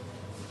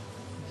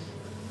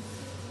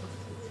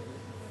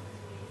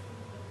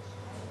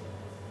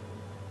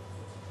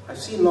 I've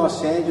seen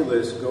Los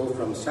Angeles go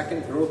from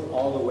second growth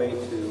all the way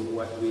to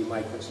what we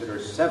might consider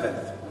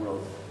seventh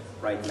growth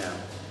right now.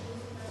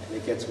 And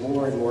it gets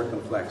more and more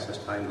complex as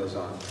time goes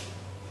on.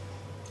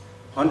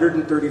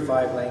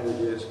 135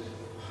 languages,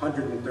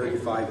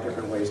 135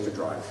 different ways to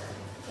drive.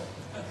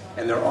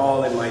 And they're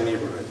all in my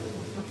neighborhood.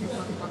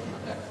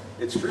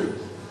 It's true,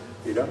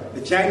 you know.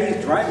 The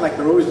Chinese drive like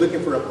they're always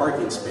looking for a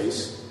parking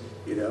space,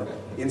 you know.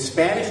 In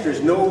Spanish,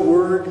 there's no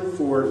word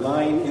for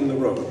line in the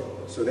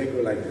road, so they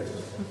go like this,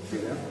 you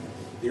know.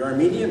 The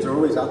Armenians are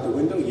always out the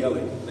window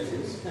yelling like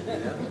this, you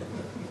know.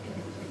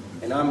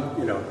 And I'm,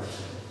 you know,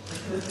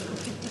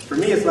 for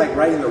me it's like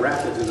riding the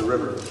rapids in the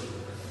river.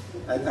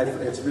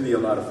 It's really a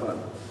lot of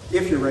fun,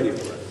 if you're ready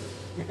for it.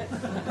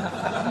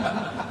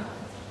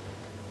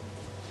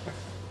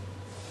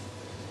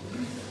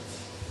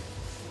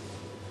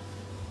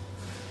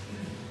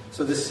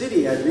 So the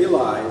city, I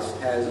realized,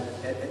 has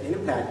an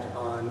impact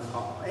on,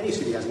 any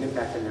city has an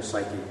impact on your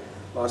psyche.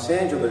 Los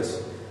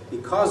Angeles,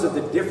 because of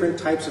the different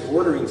types of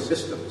ordering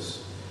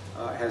systems,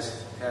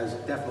 has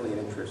definitely an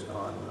interest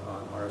on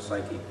our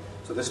psyche.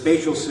 So the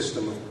spatial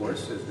system, of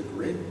course, is the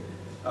grid.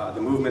 The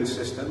movement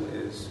system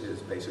is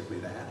basically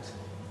that.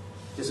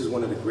 This is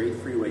one of the great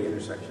freeway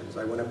intersections.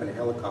 I went up in a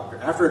helicopter.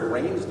 After it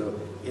rains, the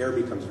air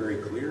becomes very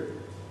clear,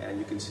 and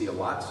you can see a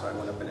lot, so I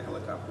went up in a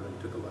helicopter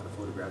and took a lot of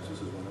photographs. This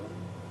is one of them.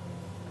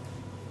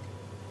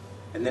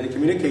 And then the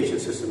communication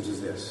systems is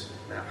this.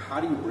 Now,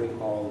 how do you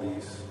bring all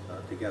these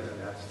together?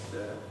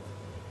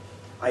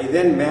 I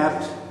then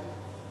mapped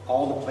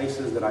all the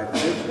places that I've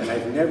lived, and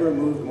I've never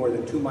moved more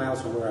than 2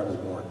 miles from where I was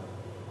born,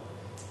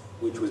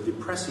 which was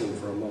depressing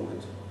for a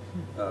moment,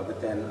 but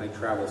then I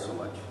traveled so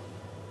much.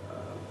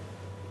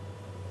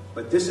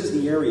 But this is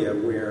the area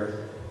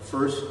where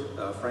first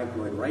Frank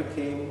Lloyd Wright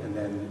came, and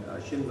then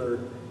Schindler,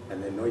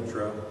 and then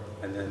Neutra,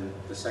 and then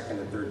the second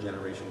and third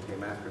generation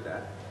came after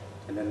that.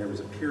 And then there was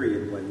a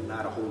period when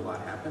not a whole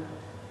lot happened,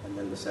 and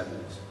then the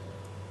 70s.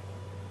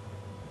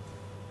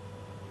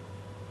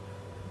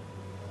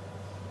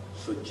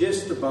 So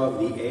just above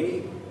the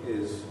A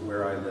is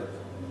where I live.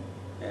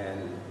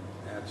 And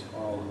that's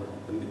all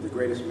the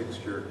greatest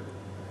mixture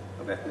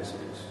of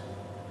ethnicities.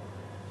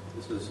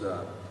 This is,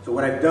 so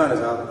what I've done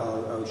is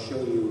I'll show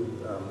you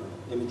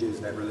images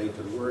that relate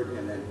to the word,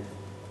 and then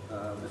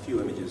a few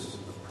images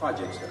of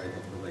projects that I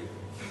think relate.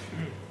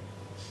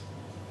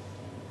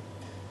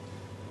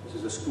 This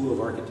is a school of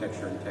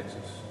architecture in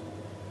Texas.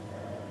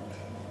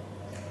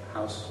 A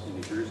house in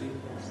New Jersey.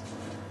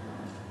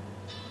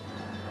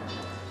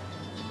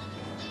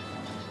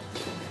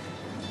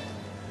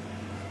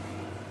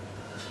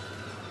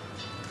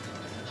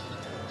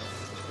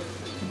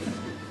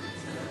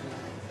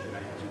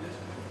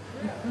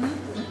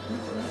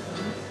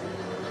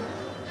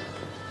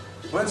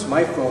 Once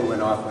my phone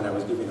went off when I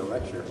was giving a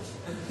lecture,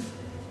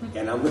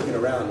 and I'm looking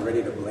around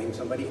ready to blame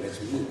somebody, and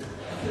it's me.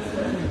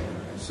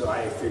 So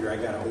I figure I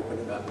got to open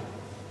it up.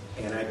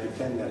 And I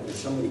pretend that if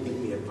somebody gives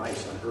me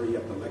advice on hurry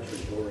up, the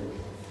lecture's boring.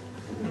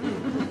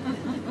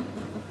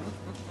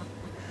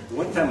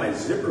 One time my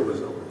zipper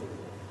was open.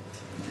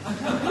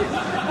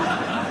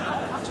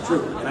 It's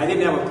true. And I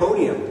didn't have a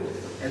podium.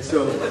 And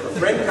so a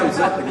friend comes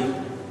up and he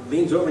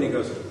leans over and he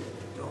goes,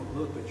 "Don't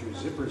look, but your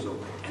zipper's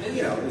open." And then,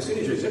 you know, as soon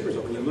as your zipper's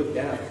open, you look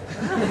down.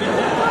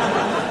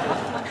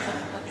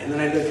 And then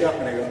I look up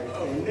and I go,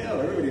 "Oh no,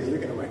 everybody's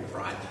looking at my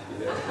crotch."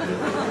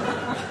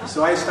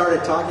 So I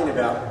started talking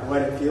about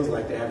what it feels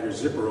like to have your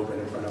zipper open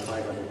in front of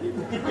 500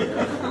 people.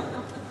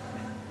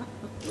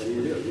 What do?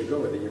 You go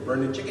with it. You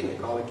burn the chicken, you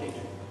call it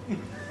Cajun.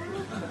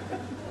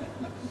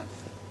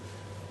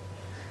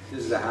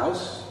 This is a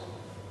house.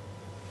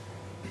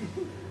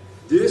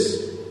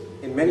 This,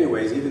 in many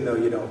ways, even though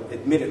you don't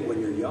admit it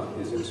when you're young,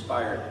 is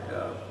inspired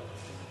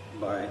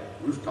by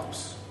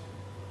rooftops.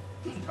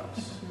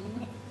 Rooftops.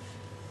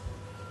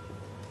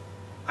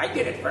 I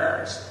did it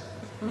first.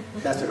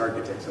 That's what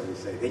architects always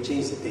say. They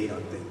change the date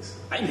on things.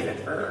 I did it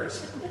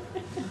first.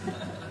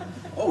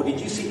 Oh, did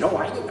you see? No,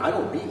 I didn't. I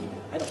don't read.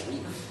 I don't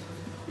read.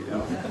 You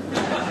know?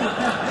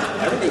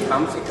 Everything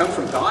comes. It comes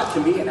from God to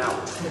me and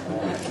out.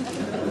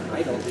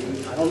 I don't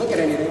read. I don't look at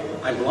anything.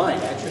 I'm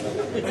blind, actually.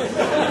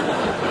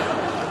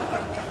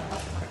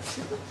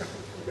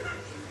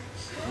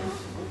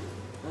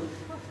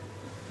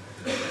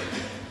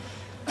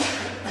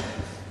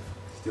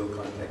 Still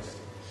context.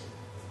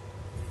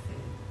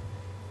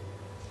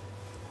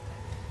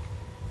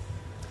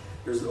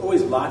 There's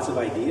always lots of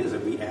ideas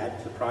that we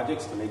add to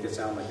projects to make it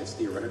sound like it's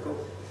theoretical.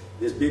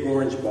 This big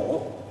orange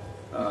ball,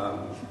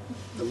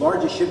 the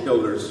largest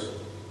shipbuilders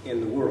in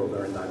the world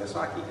are in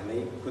Nagasaki, and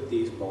they put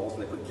these balls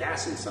and they put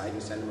gas inside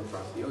and send them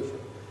across the ocean.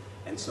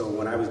 And so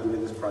when I was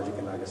doing this project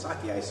in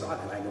Nagasaki, I saw it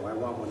and I go, I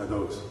want one of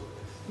those.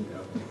 You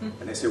know?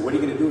 And they said, what are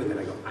you going to do with it? And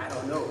I go, I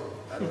don't know.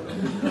 I don't know.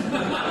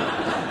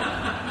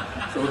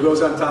 So it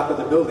goes on top of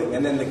the building.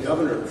 And then the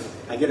governor,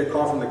 I get a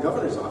call from the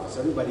governor's office.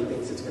 Everybody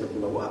thinks it's going to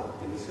blow up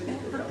in the city.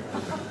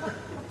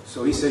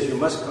 So he says, you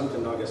must come to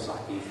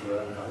Nagasaki for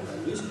a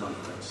news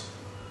conference.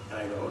 And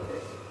I go,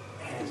 okay.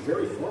 And it's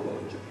very formal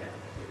in Japan.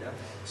 You know?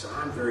 So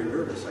I'm very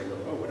nervous. I go,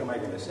 oh, what am I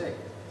going to say?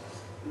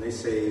 And they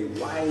say,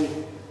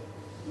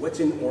 what's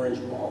in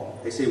orange ball?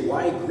 They say,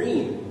 why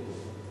green?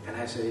 And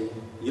I say,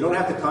 you don't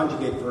have to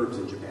conjugate verbs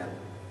in Japan.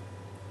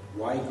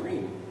 Why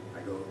green?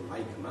 I go,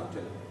 like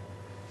mountain.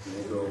 And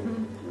they go,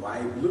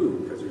 why blue?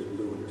 Because there's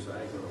blue on the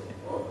side. I go,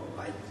 oh,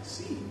 like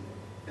sea.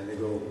 And they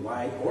go,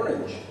 why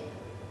orange?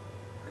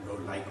 I go,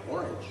 like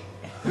orange.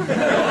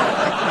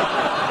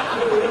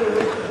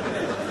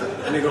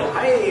 And they go,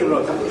 hi,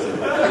 Rotondi.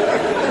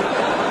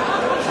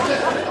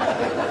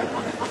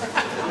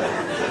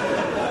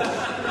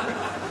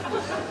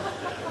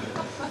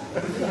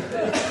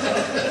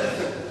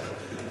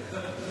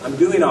 I'm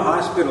doing a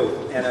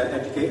hospital and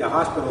a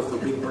hospital for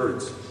big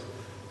birds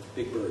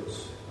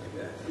like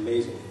that.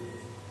 Amazing.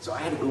 So I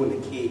had to go in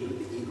the cage with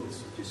the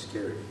eagles, which is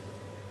scary.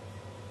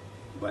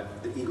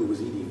 But the eagle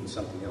was eating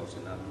something else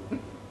and not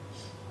moving.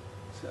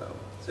 So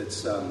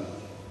it's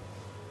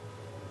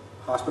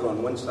hospital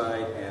on one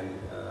side and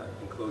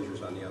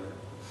enclosures on the other.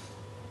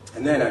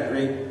 And then a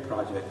great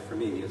project for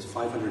me is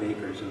 500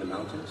 acres in the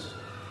mountains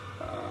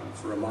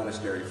for a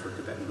monastery for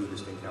Tibetan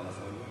Buddhists in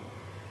California.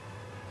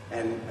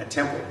 And a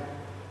temple.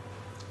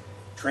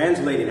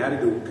 Translating how to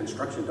do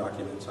construction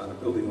documents on a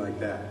building like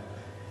that.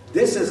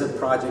 This is a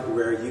project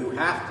where you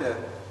have to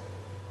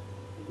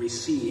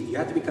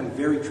become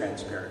very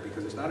transparent,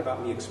 because it's not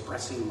about me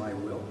expressing my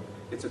will,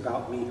 it's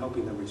about me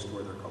helping them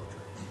restore their culture.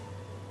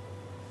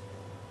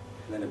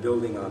 And then a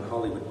building on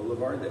Hollywood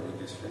Boulevard that we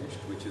just finished,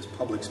 which is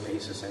public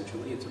space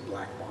essentially. It's a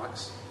black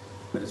box,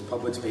 but it's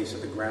public space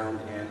at the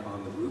ground and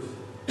on the roof.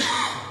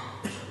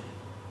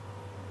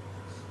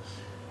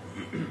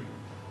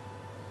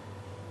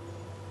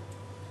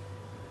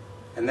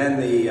 And then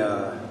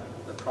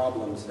the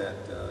problems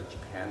that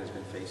Japan has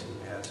been facing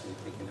has me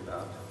thinking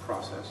about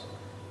process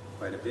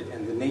quite a bit,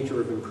 and the nature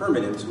of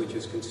impermanence, which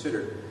is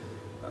considered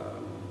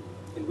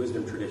in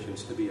wisdom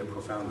traditions to be a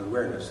profound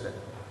awareness that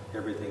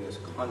everything is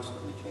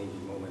constantly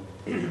changing moment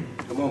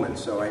to moment.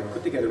 So I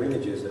put together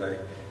images that I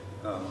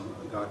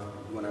got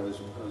when I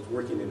was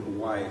working in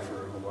Hawaii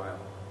for a while,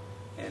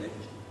 and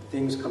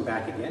things come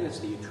back again. It's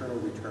the eternal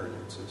return.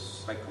 It's a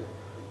cycle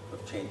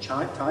of change.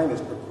 Time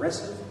is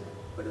progressive,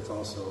 but it's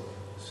also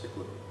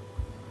cyclical.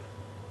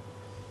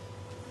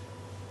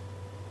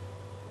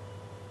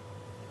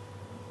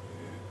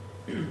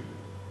 And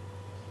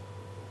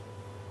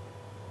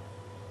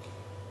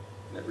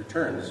it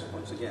returns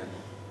once again.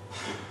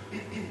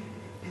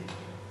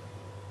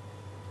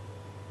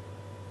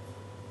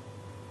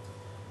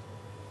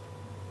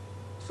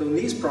 So in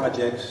these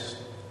projects,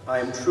 I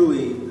am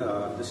truly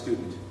the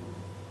student,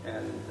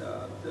 and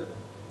the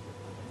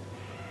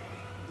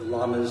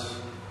lamas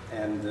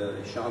and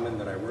the shaman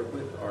that I work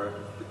with are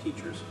the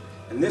teachers.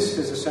 And this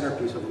is a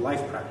centerpiece of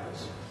life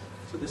practice.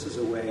 So this is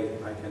a way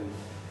I can,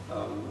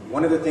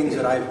 one of the things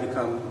that I've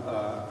become,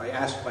 I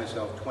asked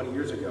myself 20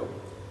 years ago,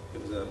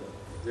 it was a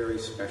very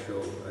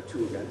special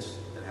 2 events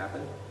that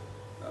happened.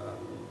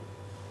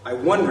 I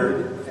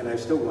wondered, and I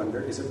still wonder,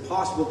 is it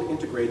possible to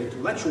integrate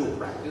intellectual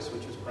practice,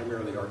 which is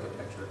primarily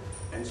architecture,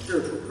 and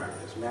spiritual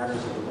practice,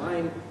 matters of the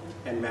mind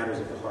and matters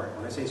of the heart.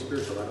 When I say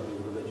spiritual, I don't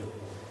mean religion.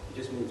 It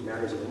just means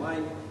matters of the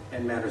mind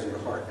and matters of the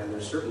heart. And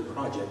there's certain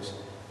projects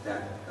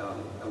that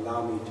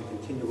allow me to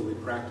continually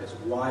practice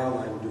while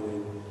I'm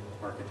doing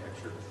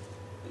architecture.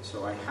 And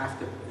so I have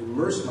to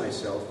immerse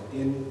myself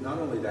in not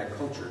only that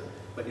culture,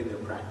 but in their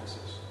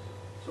practices.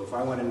 So if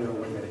I want to know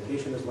what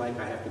meditation is like,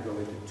 I have to go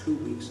into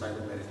 2-week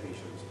silent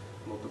meditations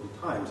multiple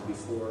times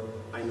before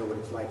I know what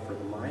it's like for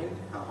the mind,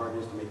 how hard it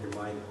is to make your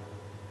mind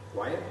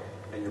quiet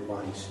and your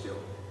body still.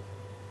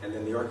 And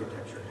then the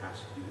architecture has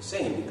to do the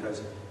same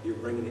because you're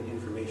bringing in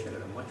information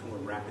at a much more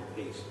rapid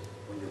pace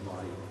when your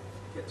body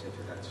gets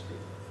into that state.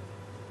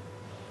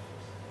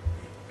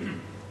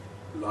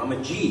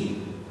 Lama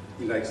G,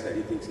 he likes that.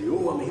 He thinks,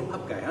 oh, I'm a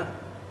hip-hop guy, huh?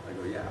 I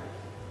go, yeah,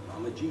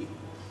 Lama G.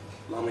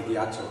 Lama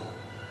Gyatso.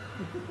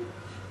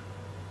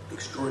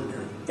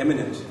 Extraordinary,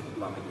 eminent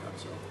Lama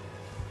Gyatso.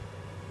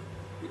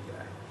 Good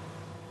guy.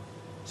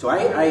 So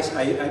I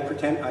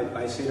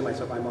say to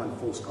myself, I'm on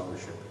full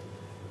scholarship.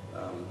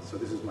 So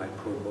this is my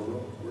pro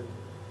bono work.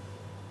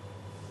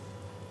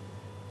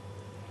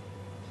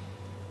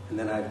 And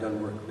then I've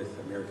done work with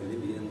American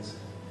Indians,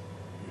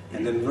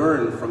 and then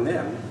learn from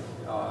them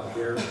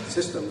their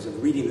systems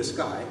of reading the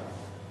sky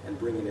and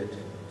bringing it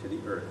to the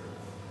earth.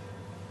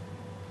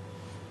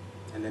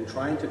 And then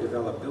trying to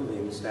develop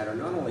buildings that are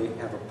not only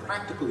have a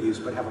practical use,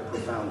 but have a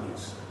profound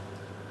use,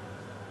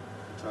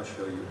 which I'll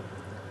show you.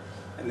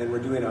 And then we're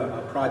doing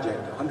a project,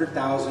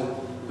 100,000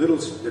 little,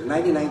 there are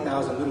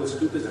 99,000 little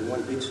stupas and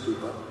one big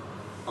stupa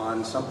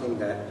on something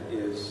that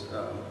is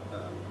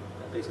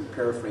basically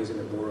paraphrasing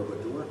the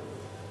Borobudur,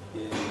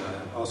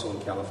 also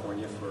in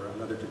California for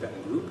another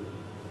Tibetan group.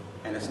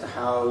 And it's to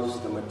house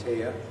the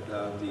Maitreya,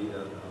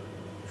 the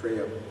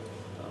Treya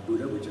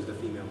Buddha, which is the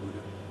female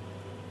Buddha.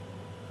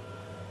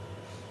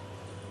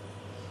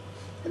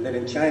 And then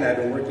in China, I've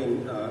been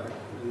working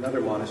in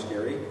another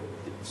monastery.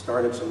 It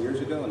started some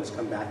years ago and it's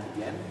come back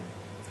again.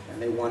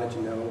 And they wanted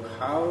to know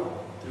how,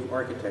 through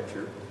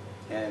architecture,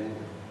 can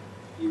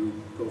you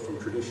go from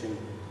tradition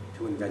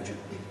to invention.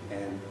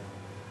 And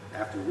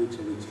after weeks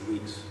and weeks and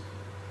weeks,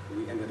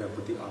 we ended up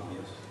with the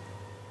obvious.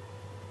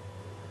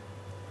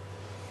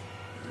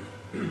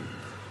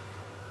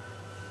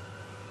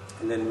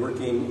 And then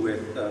working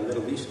with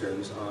Middle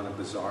Easterns on a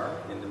bazaar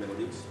in the Middle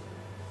East,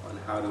 on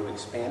how to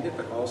expand it,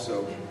 but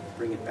also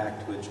bring it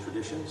back to its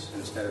traditions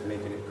instead of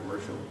making it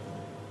commercial.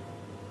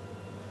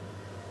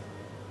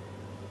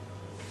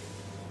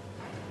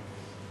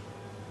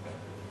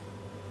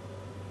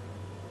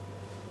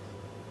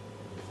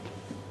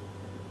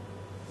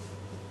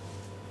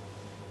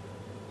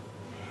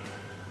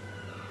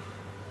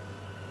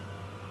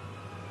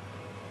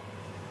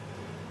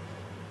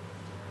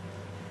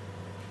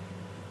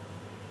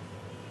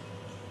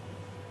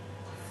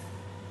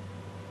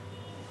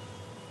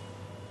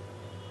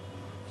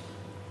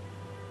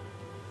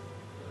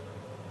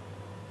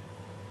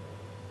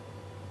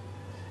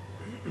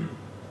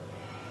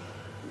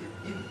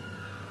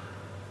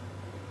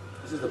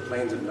 This is the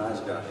plains of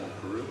Nazca in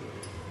Peru.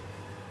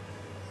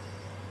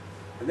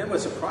 And then what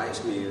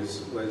surprised me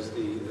was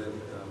the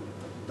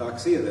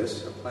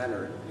Doxiadis, a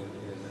planner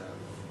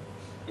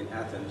in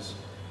Athens,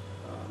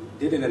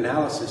 did an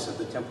analysis of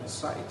the temple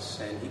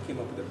sites, and he came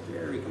up with a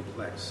very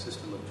complex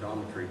system of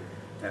geometry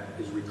that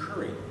is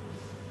recurring.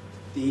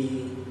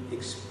 The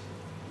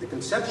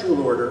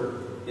conceptual order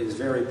is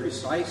very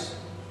precise.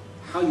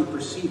 How you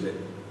perceive it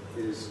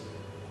is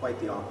quite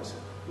the opposite,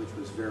 which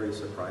was very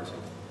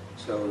surprising.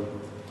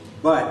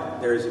 But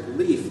there is a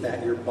belief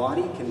that your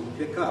body can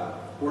pick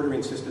up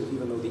ordering systems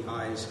even though the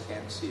eyes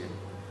can't see it.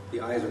 The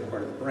eyes are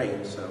part of the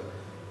brain, so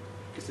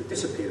it's a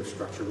dissipative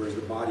structure, whereas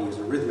the body is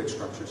a rhythmic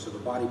structure, so the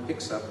body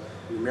picks up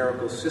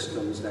numerical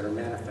systems that are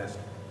manifest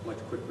much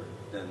quicker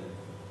than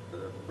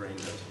the brain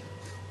does.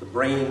 The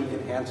brain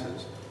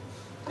enhances.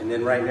 And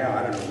then right now,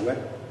 I don't know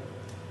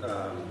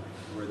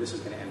where this is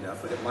going to end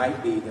up, but it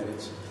might be that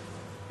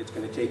it's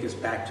going to take us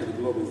back to the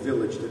global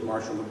village that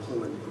Marshall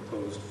McLuhan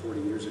proposed 40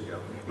 years ago.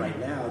 Right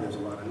now, there's a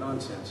lot of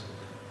nonsense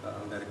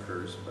that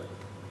occurs.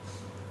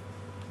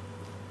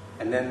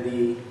 And then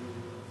the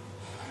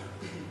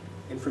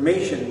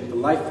information, the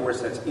life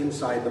force that's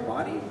inside the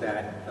body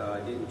that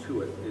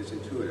is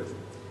intuitive.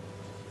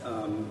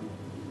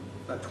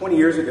 About 20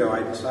 years ago,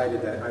 I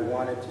decided that I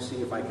wanted to see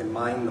if I can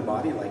mine the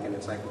body like an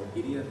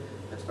encyclopedia.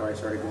 That's why I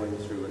started going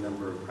through a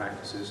number of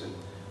practices, and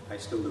I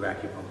still do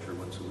acupuncture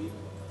once a week.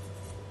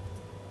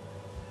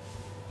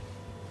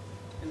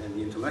 And then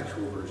the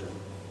intellectual version.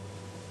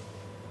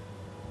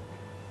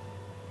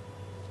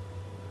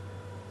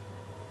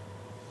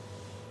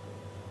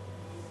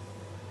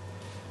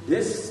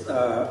 This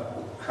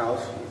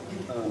house,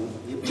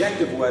 the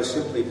objective was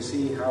simply to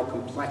see how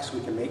complex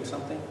we can make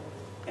something,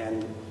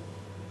 and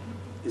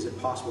is it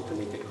possible to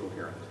make it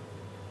coherent.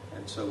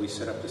 And so we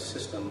set up this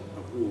system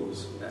of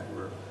rules that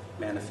were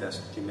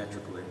manifest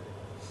geometrically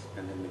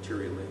and then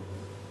materially.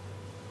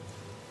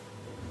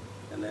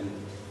 And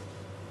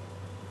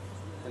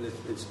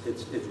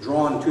it's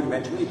drawn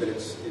two-dimensionally, but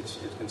it's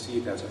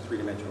conceived as a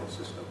three-dimensional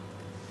system.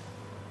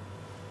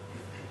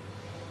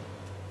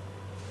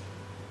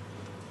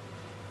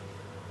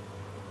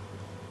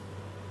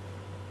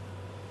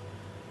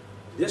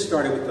 This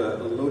started with the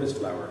lotus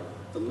flower.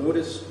 The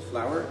lotus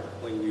flower,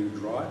 when you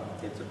draw it,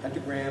 it's a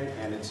pentagram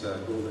and it's a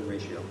golden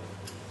ratio.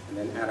 And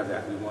then out of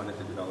that, we wanted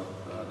to develop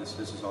this.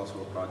 This is also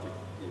a project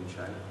in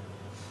China.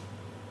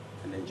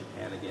 And then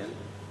Japan again.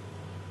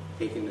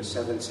 Taking the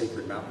 7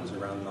 sacred mountains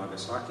around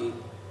Nagasaki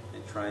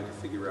and trying to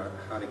figure out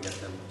how to get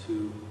them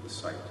to the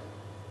site.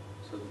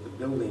 so that the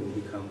building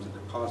becomes a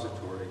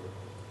depository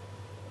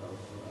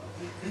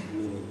of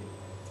meaning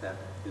that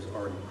is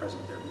already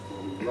present there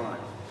before we arrive.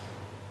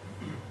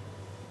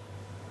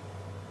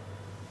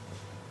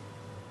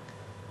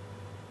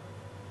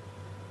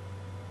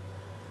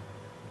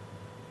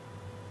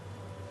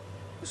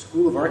 The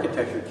School of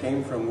Architecture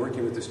came from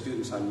working with the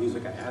students on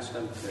music. I asked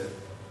them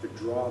to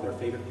draw their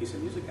favorite piece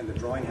of music, and the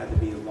drawing had to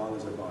be as long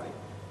as their body.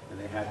 And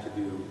they had to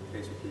do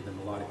basically the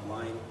melodic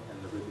line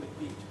and the rhythmic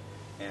beat.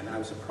 And I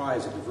was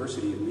surprised at the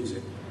diversity of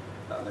music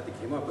that they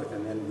came up with,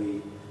 and then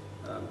we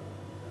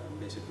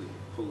basically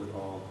pulled it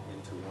all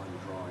into one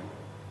drawing.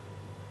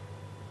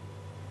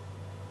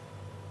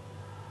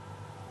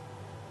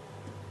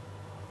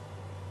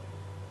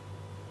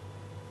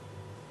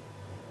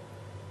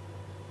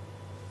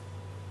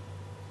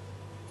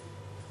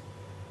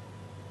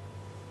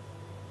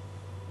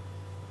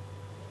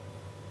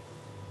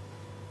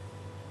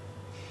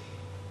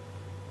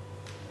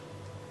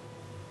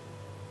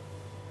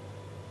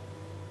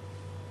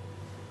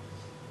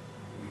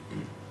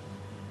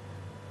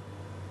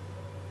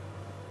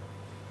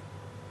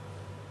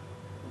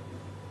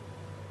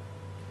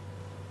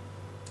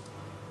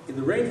 In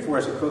the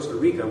rainforest of Costa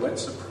Rica, what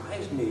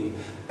surprised me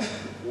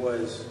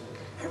was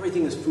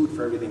everything is food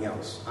for everything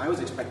else. I was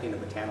expecting a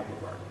botanical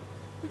garden,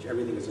 which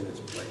everything is in its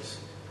place.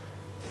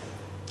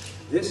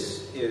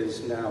 This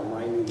is now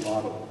my new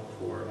model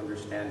for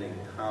understanding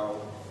how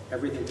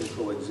everything can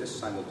coexist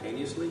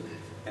simultaneously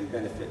and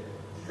benefit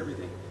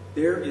everything.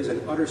 There is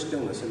an utter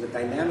stillness in the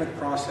dynamic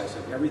process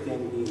of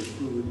everything being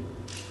food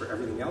for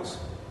everything else.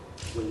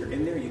 When you're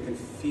in there, you can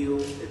feel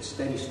its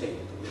steady state.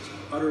 It's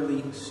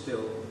utterly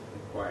still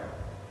and quiet.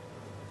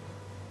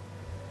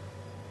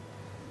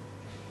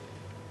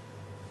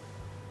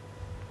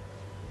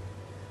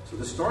 So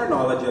the star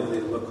knowledge of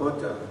the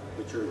Lakota,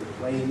 which are the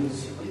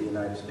plains of the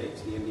United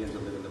States, the Indians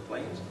that live in the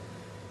plains,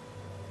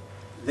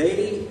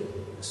 they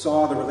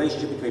saw the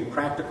relationship between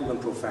practical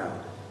and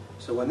profound.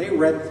 So when they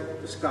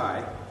read the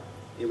sky,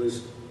 it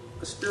was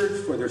a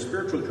spirit for their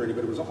spiritual journey,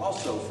 but it was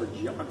also for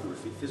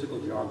geography, physical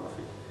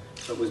geography.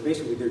 So it was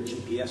basically their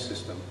GPS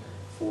system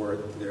for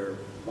their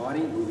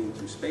body moving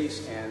through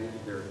space and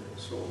their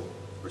soul,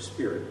 or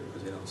spirit,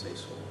 because they don't say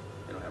soul.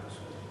 They don't have a soul.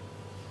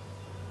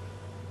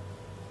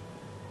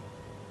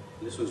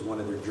 This was one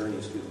of their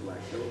journeys through the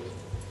Black Hills.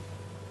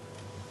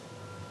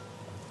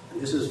 And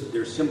this is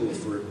their symbol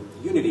for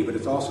unity, but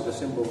it's also the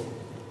symbol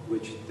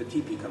which the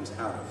teepee comes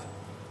out of.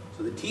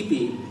 So the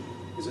teepee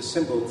is a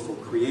symbol for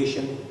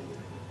creation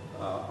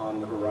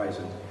on the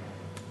horizon,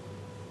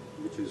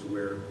 which is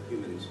where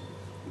humans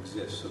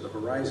exist. So the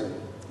horizon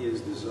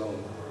is the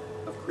zone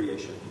of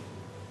creation.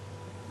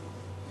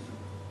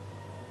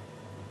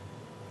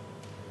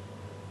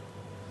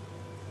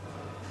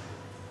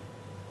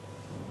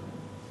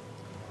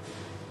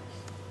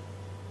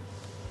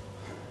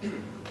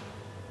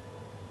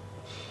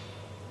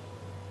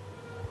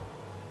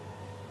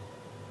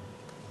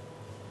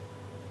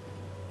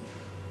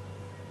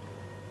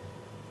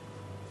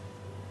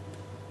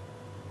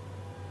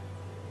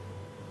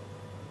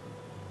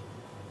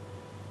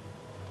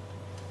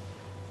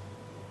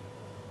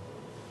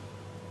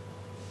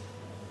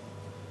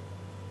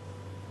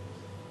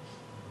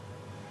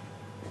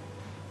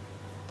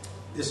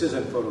 This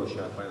isn't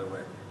Photoshop, by the way.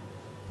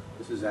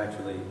 This is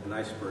actually an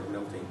iceberg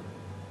melting.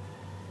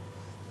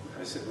 I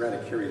was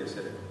rather curious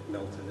that it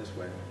melts in this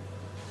way,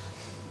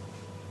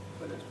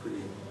 but it's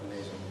pretty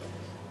amazing.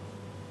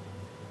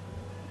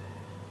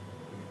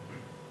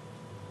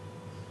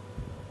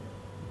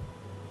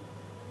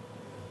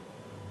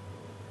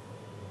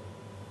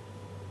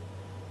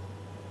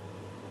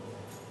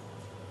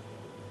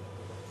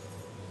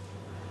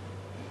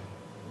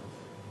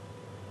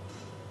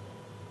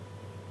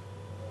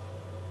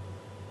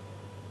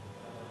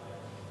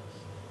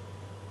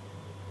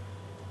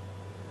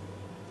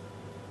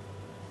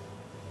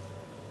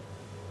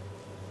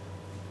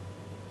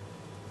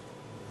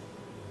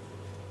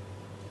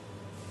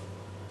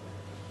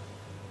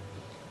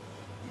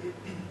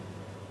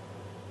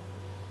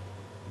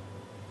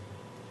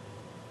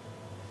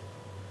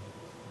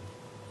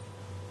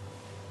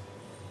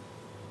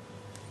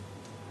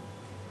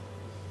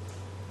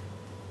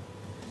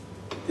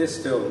 This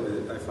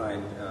still, I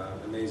find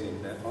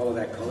amazing that all of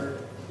that color,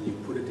 you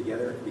put it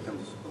together, it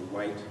becomes a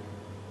white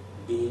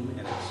beam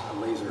and it's a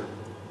laser.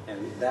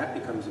 And that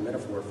becomes a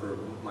metaphor for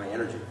my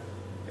energy.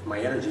 If my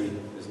energy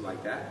is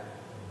like that,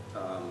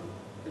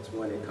 it's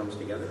when it comes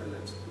together and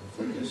that's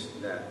the focus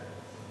that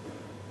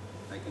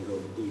I can go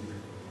deep,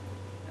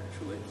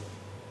 actually.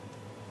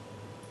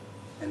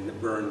 And it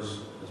burns,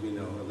 as we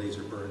know, a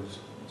laser burns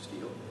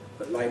steel.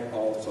 But light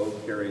also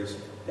carries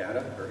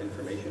data or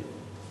information.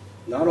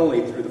 Not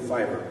only through the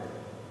fiber,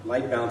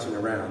 light bouncing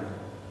around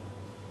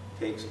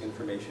takes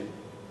information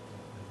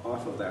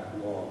off of that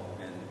wall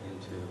and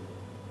into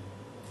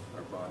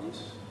our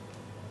bodies.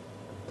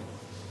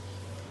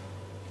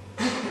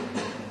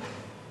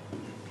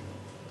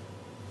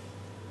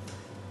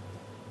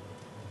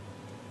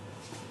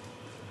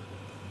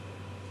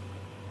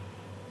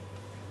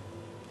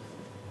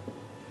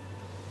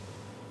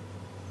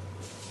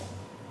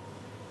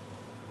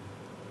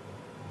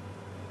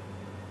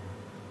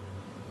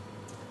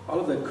 All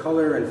of the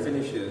color and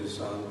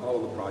finishes on all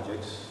of the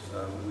projects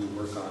we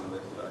work on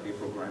with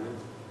April Greiman.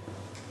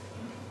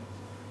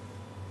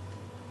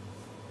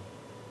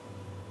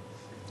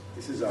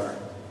 This is our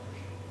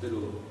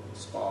little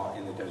spa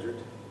in the desert.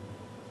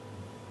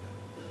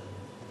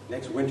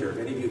 Next winter, if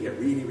any of you get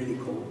really, really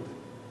cold,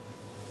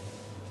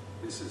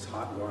 this is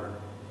hot water.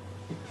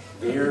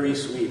 Very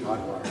sweet hot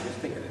water. Just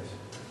think of this.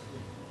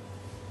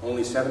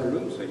 Only 7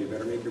 rooms, so you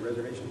better make your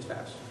reservations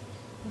fast.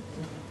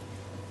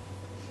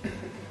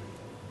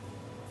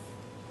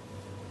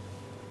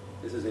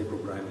 This is April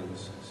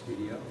Greiman's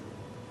studio.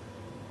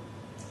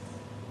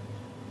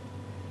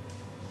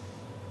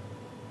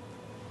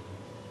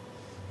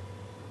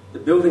 The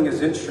building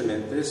as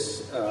instrument,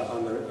 this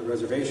on the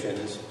reservation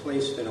is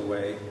placed in a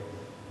way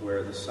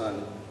where the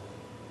sun,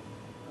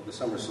 the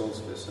summer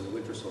solstice and the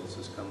winter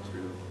solstice come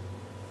through.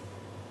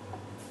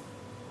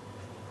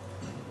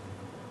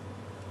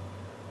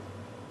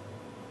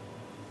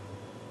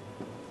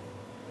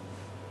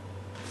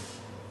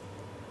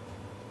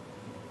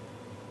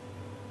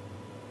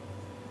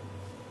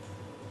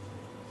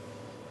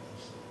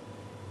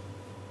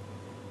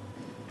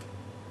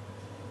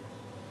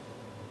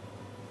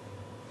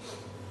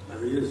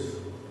 There he is.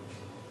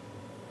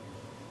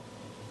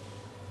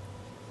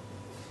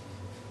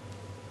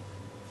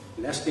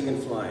 Nesting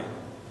and flying.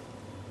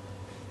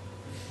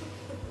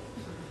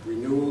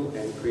 Renewal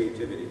and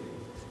creativity.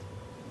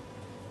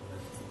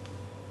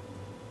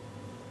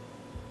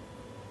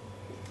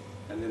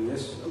 And then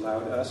this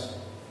allowed us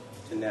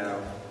to now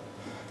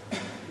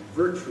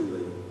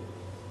virtually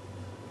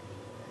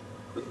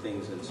put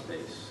things in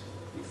space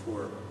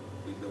before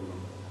we build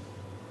them.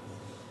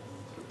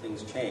 So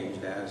things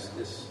changed as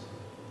this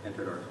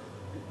entered our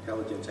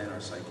intelligence and our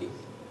psyche,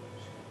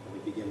 and we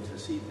begin to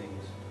see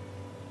things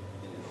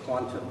in a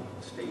quantum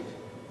state.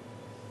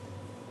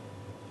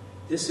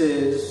 This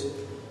is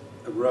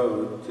a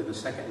road to the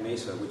second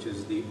mesa, which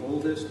is the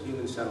oldest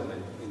human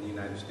settlement in the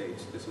United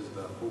States. This is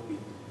the Hopi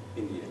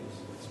Indians.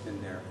 It's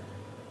been there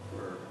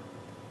for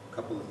a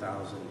couple of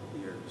thousand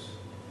years.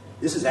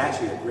 This is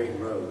actually a great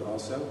road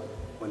also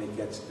when it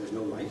gets, there's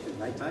no light at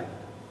nighttime.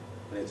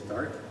 When it's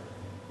dark,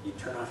 you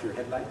turn off your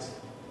headlights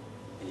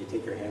and you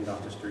take your hand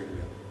off the steering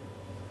wheel.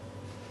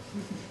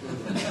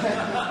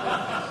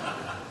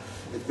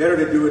 It's better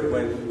to do it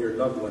when your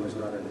loved one is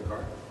not in the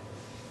car.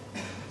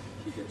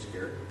 You get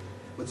scared.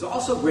 What's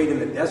also great in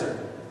the desert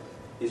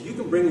is you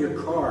can bring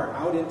your car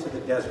out into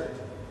the desert,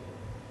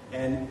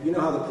 and you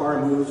know how the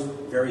car moves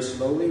very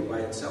slowly by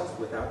itself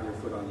without your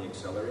foot on the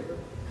accelerator?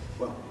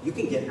 Well, you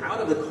can get out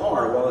of the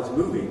car while it's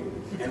moving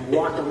and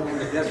walk around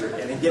the desert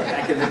and then get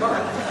back in the car.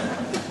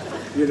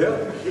 You know?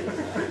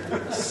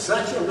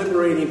 Such a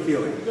liberating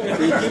feeling. So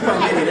you keep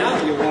on getting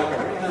out, you walk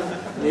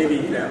around, maybe,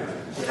 you know,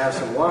 you have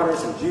some water,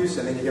 some juice,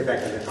 and then you get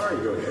back in the car,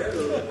 you go,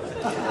 hello.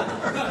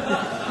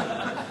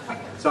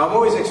 So I'm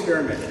always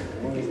experimenting.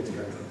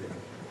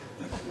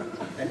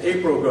 And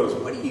April goes,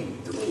 what are you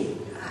doing?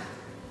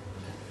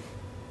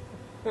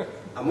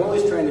 I'm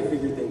always trying to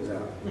figure things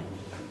out.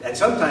 And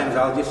sometimes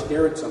I'll just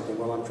stare at something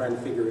while I'm trying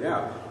to figure it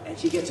out. And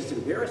she gets, it's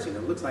embarrassing.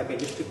 It looks like I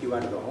just took you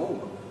out of the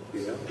home.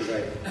 You know, because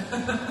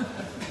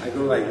I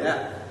go like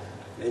that.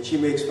 And she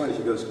makes fun.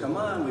 She goes, come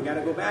on, we got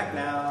to go back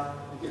now.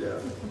 You know.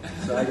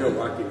 So I go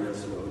walking real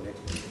slow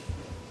next to her.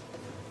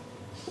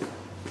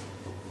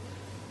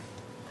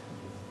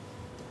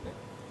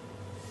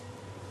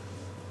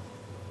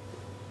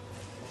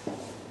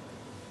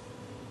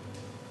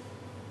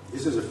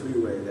 This is a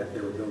freeway that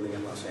they were building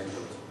in Los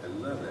Angeles. I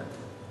love that.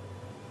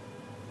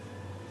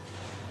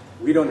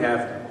 We don't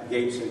have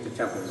gates into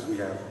temples. We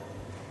have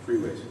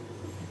freeways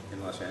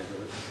in Los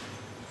Angeles.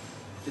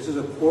 This is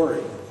a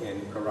quarry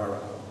in Carrara.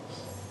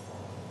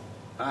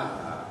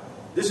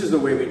 This is the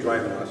way we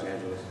drive in Los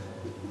Angeles.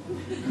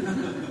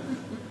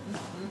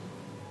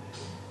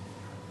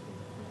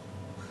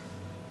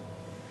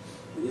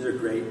 These are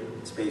great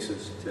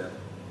spaces to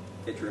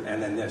get your,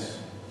 and then this.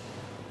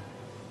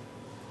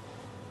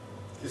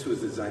 This was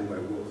designed by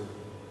Wolf.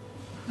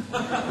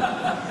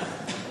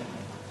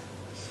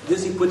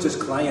 This he puts his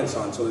clients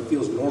on so it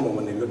feels normal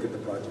when they look at the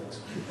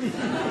projects.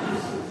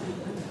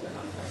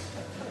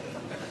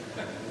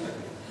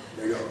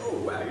 They go, oh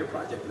wow, your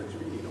project looks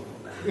really normal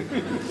now.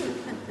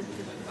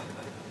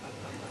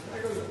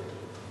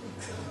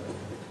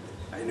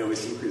 I know his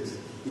secrets.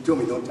 He told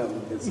me don't tell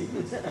him his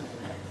secrets.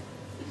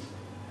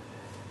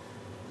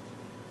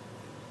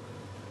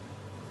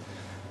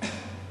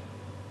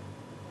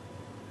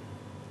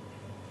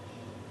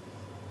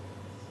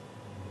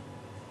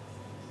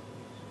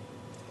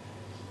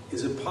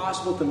 Is it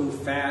possible to move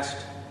fast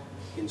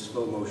in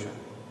slow motion?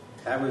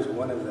 That was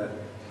one of the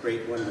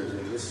great wonders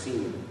in this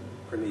scene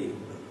for me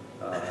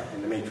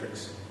in The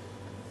Matrix.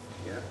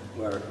 Yeah,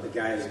 where the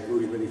guy is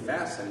moving really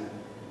fast and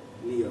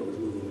Neo is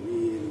moving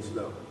really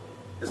slow.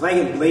 It's like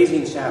in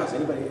Blazing Saddles.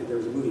 Anybody? There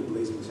was a movie,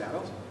 Blazing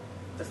Saddles.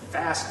 The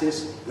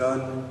fastest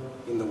gun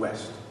in the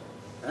West.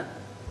 Huh?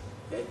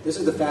 Okay, this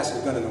is the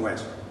fastest gun in the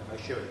West. I'll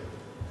show you.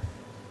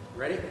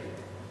 Ready?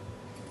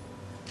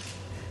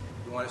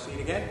 You want to see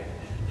it again?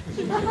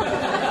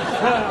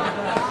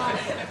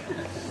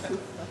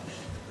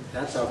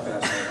 That's how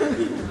fast I can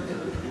beat.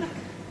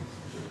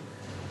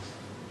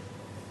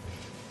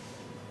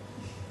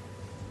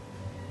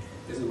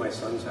 This is my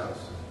son's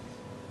house.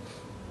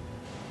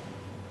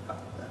 Ah,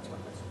 that's my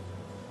house.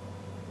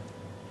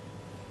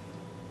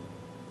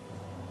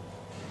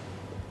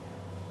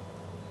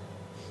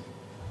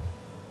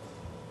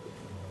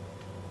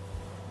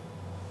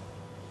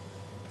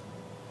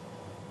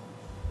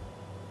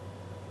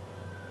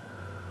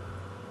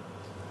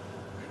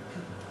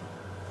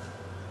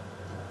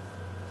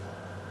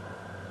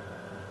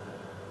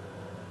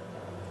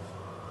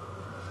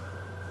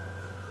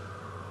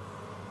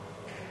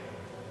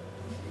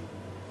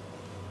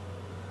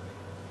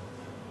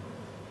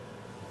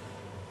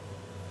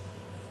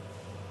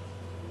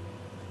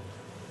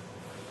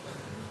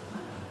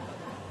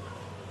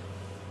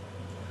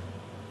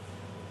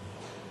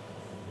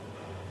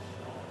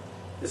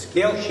 The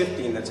scale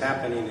shifting that's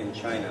happening in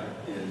China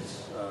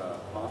is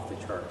off the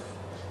charts.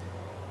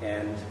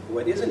 And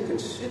what isn't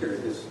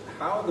considered is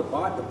how the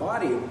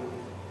body,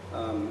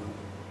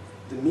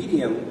 the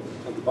medium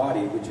of the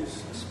body, which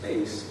is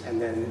space,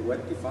 and then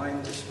what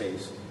defines the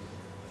space,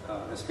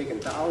 has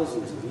taken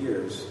thousands of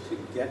years to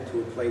get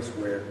to a place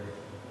where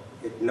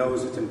it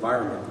knows its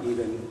environment,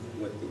 even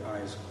with the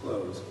eyes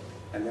closed.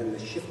 And then the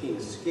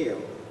shifting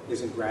scale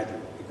isn't gradual.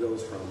 It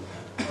goes from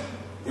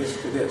this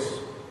to this.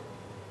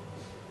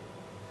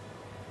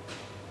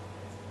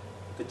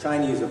 The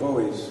Chinese have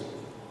always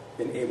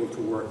been able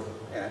to work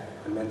at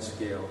immense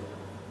scale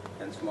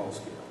and small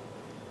scale.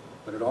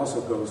 But it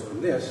also goes from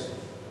this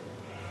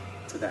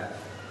to that.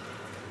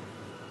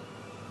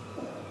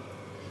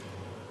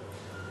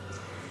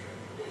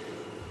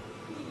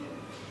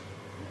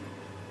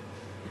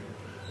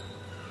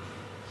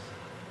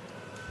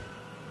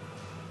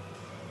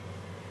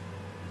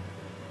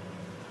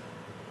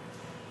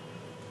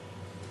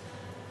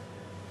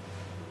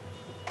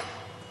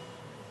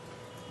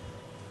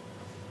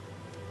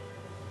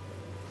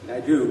 I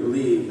do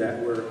believe that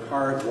we're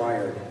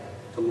hardwired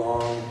to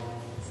long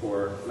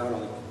for not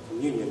only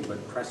communion,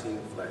 but pressing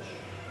flesh.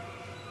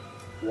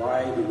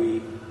 Why do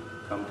we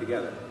come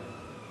together?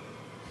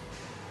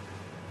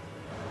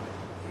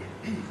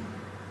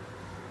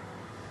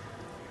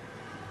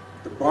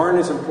 The barn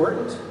is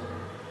important,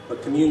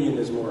 but communion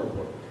is more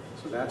important.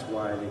 So that's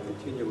why they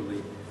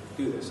continually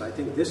do this. I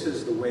think this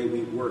is the way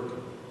we work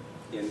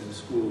in the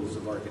schools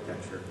of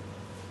architecture.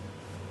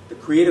 The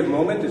creative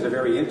moment is a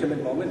very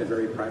intimate moment, a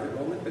very private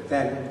moment, but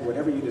then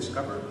whatever you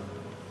discover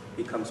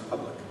becomes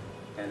public.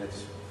 And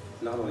it's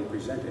not only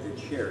presented,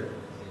 it's shared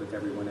with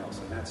everyone else,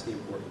 and that's the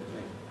important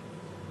thing.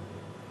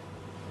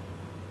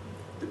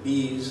 The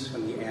bees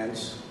and the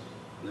ants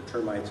and the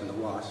termites and the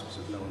wasps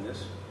have known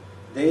this.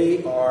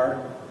 They are,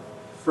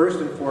 first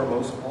and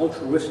foremost,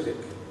 altruistic,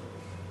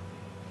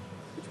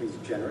 which means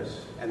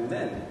generous, and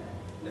then,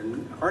 they're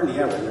hardly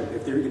ever,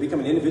 if they become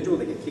an individual,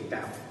 they get kicked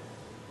out.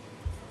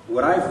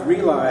 What I've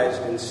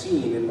realized and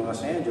seen in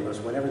Los Angeles,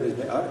 whenever there's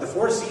been, the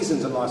 4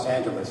 seasons in Los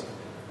Angeles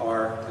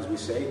are, as we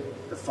say,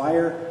 the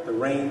fire, the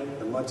rain,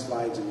 the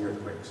mudslides, and the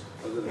earthquakes.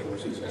 Those are the 4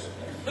 seasons.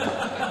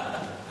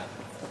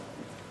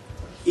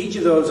 Each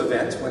of those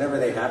events, whenever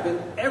they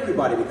happen,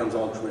 everybody becomes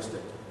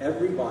altruistic.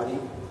 Everybody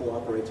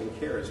cooperates and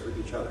cares for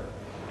each other.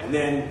 And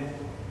then,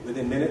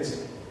 within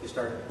minutes, you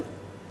start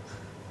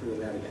doing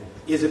that again.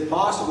 Is it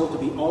possible to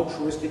be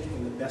altruistic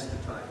in the best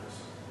of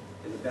times?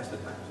 In the best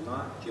of times,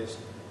 not just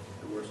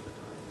the worst of times.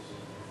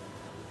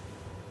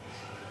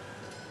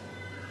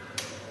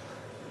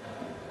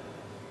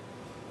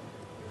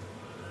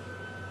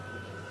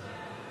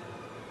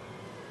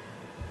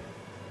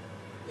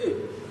 Hey.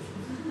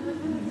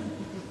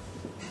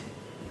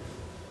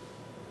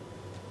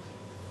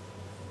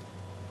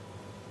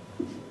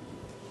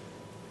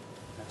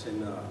 That's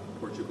in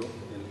Portugal.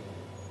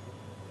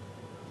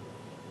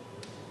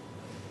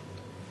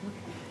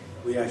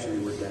 We actually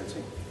were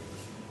dancing.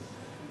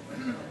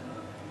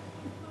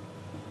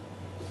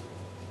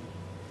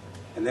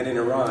 And then in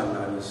Iran,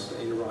 I was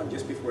in Iran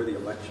just before the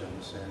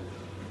elections, and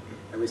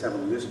I always have a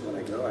list when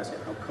I go. I say,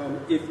 how come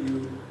if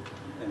you,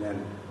 and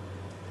then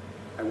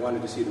I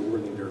wanted to see the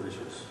whirling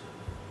dervishes.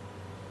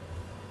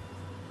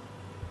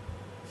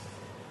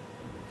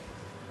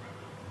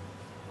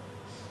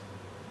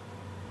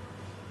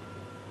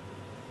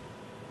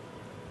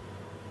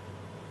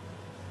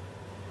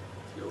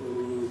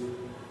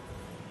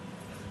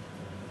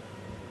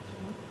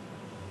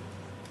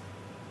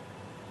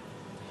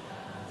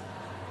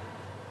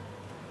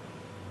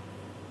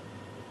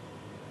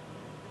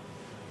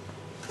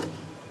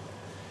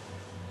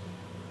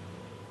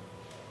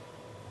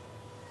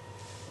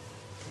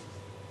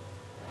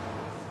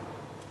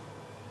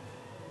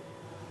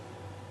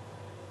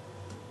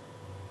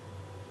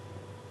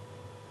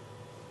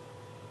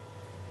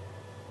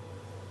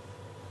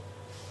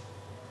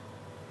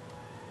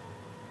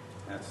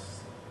 That's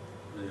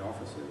where the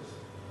office is.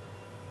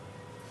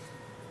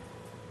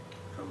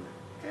 From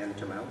hand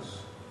to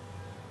mouse.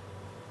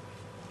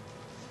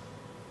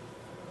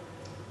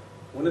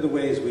 One of the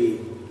ways we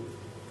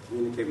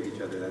communicate with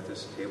each other at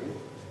this table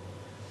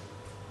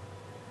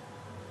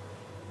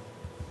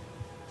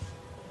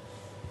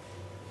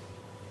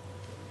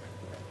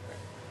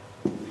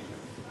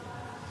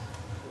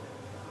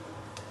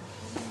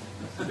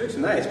looks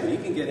nice, but he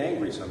can get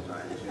angry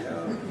sometimes, you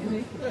know.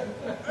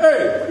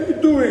 Hey, what are you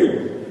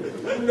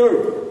doing?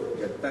 No,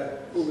 get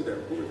that over there,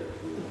 over there.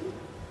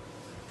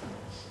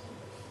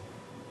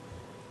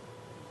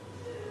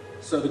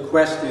 So the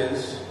quest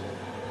is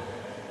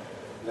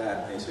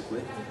that,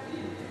 basically.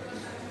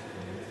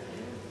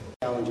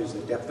 Challenges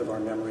the depth of our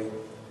memory,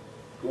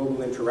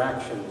 global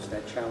interactions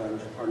that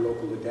challenge our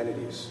local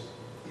identities,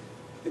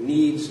 the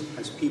needs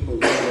as people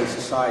living in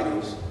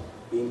societies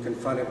being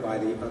confronted by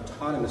the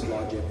autonomous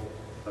logic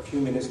of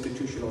human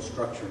institutional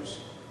structures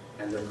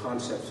and their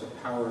concepts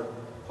of power,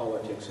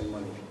 politics, and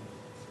money,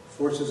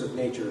 forces of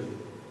nature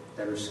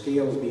that are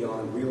scales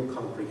beyond real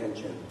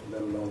comprehension,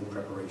 let alone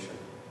preparation.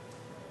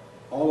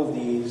 All of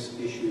these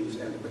issues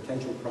and the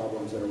potential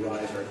problems that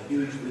arise are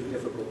hugely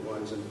difficult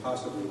ones and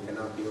possibly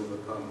cannot be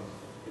overcome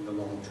in the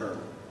long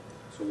term.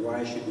 So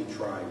why should we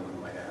try,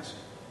 one might ask?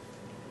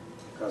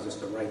 Because it's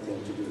the right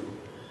thing to do,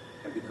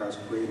 and because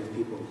creative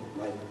people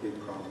like big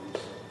problems.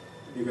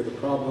 The bigger the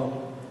problem,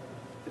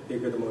 the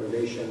bigger the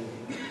motivation,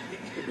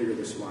 the bigger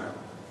the smile.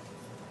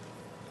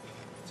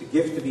 It's a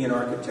gift to be an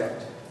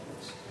architect.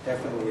 It's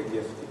definitely a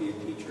gift to be a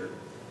teacher.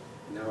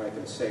 And now I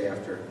can say,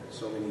 after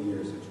so many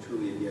years, it's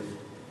truly a gift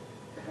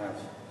to have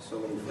so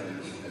many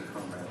friends and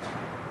comrades.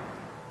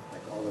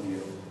 Like all of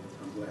you,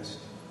 I'm blessed.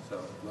 So,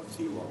 love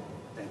to you all.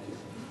 Thank you.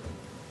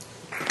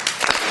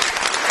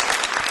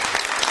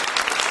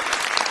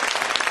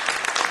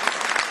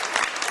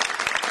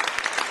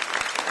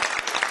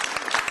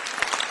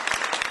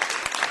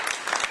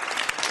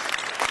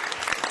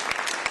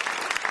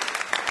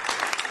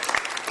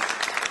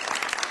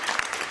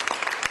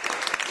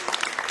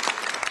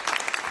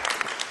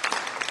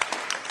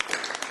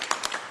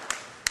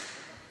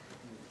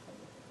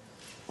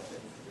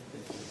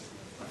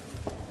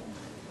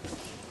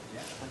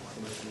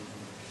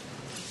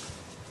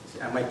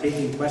 Am I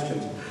taking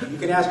questions? You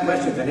can ask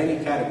questions in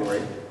any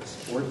category.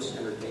 Sports,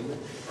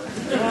 entertainment, or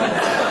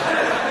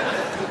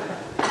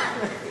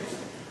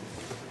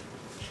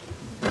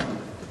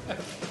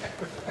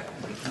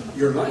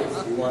your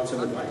life. You want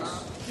some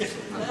advice?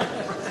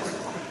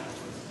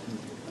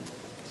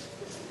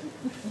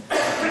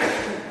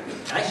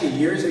 Actually,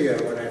 years ago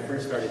when I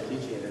first started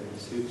teaching, and the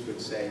students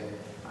would say,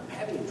 I'm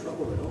having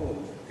trouble at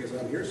home because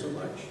I'm here so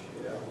much.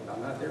 You know,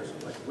 I'm not there so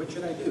much. What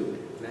should I do?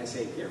 And I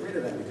say, get rid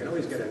of them. You can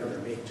always get another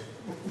mate.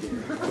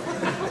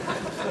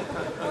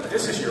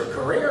 This is your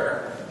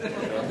career.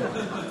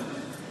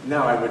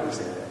 No, I wouldn't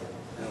say that.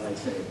 No, I'd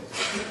say,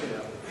 you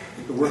know,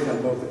 you can work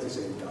on both at the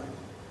same time.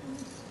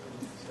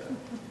 So.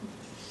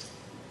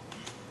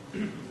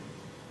 Good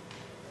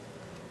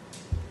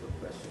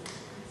question.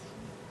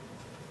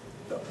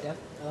 So. Yeah.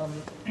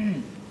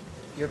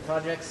 Your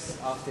projects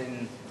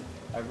often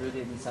are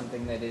rooted in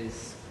something that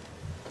is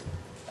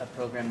a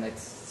program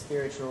that's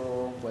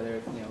spiritual,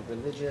 whether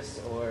religious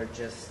or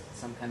just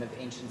some kind of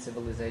ancient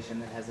civilization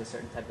that has a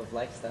certain type of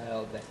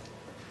lifestyle that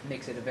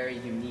makes it a very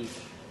unique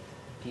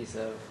piece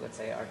of, let's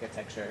say,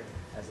 architecture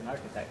as an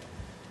architect.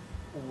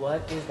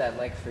 What is that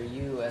like for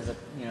you as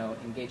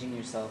engaging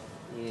yourself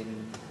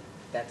in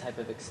that type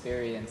of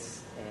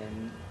experience,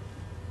 and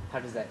how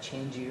does that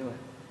change you?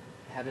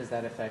 How does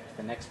that affect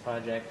the next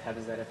project? How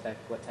does that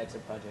affect what types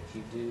of projects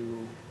you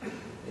do?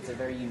 It's a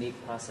very unique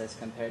process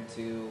compared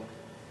to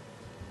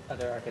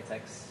other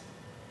architects.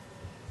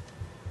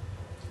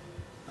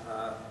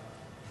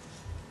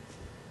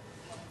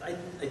 I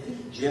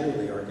think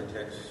generally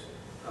architects,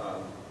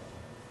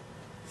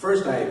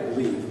 first I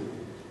believe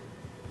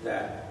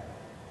that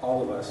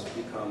all of us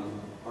become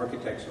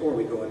architects, or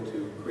we go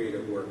into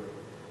creative work,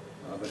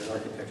 but in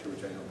architecture,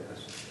 which I know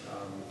best,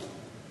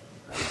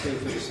 I would say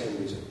for the same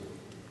reason,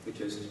 which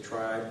is to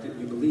try,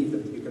 we believe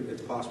that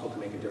it's possible to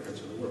make a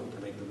difference in the world, to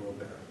make the world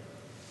better.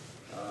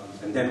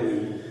 And then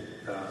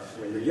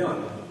when you're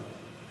young,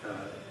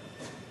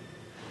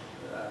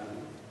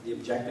 the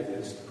objective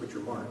is to put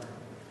your mark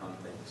on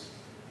things,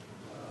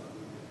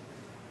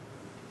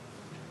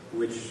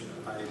 which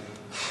I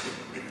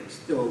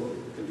still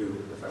can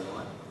do if I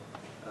want.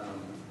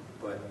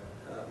 But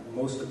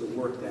most of the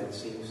work that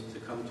seems to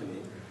come to me,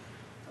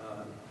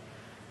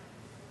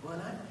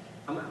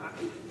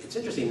 it's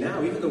interesting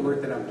now, even the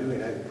work that I'm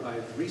doing,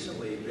 I've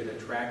recently been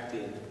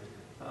attracting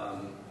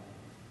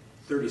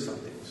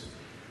 30-somethings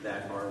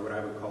that are what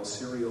I would call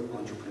serial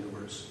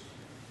entrepreneurs.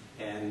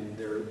 And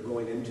they're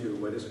going into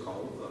what is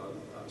called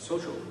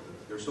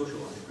they're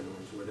social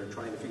entrepreneurs, where they're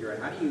trying to figure out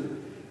how do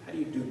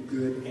you do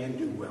good and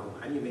do well?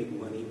 How do you make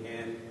money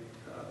and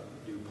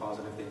do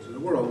positive things in the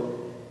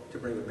world to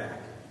bring it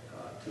back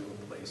to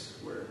a place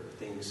where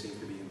things seem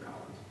to be in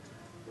balance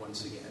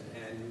once again?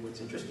 And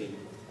what's interesting,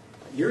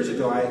 years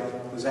ago I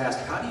was asked,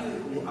 how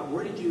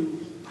did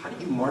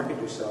you market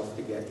yourself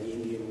to get the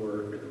Indian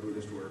work or the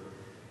Buddhist work?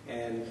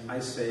 And I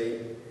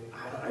say,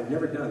 I've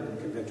never done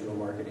conventional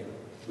marketing,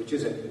 which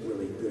isn't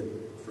really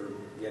good for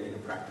getting a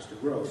practice to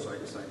grow, so I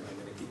decided I'm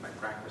going to keep my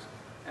practice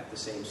at the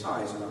same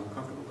size, and I'm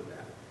comfortable with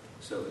that.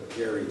 So it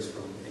varies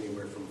from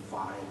anywhere from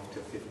 5 to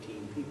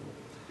 15 people,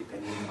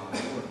 depending on the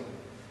work.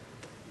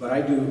 But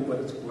I do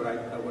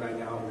what I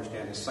now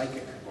understand is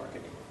psychic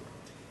marketing.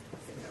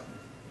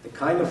 the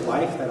kind of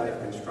life that I've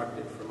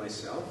constructed for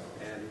myself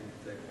and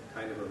the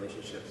kind of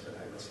relationships that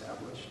I've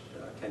established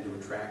tend to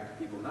attract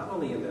people, not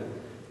only in the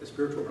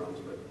spiritual realms,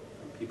 but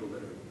people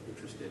that are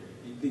interested,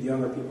 the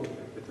younger people,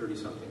 the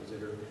 30-somethings,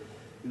 that are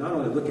not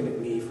only looking at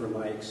me for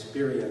my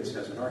experience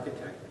as an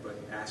architect, but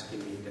asking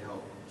me to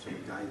help sort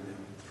of guide them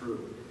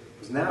through.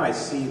 Because now I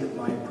see that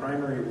my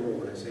primary role,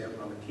 when I say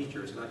I'm a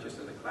teacher, is not just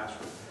in the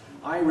classroom.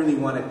 I really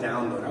want to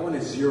download. I want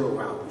to zero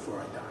out before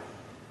I die.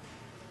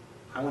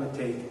 I want to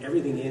take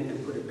everything in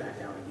and put it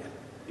back out again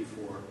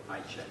before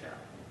I check out.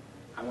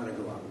 I want to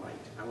go out light.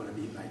 I want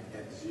to be like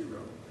at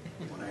zero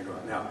when I go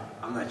out. Now,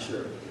 I'm not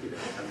sure.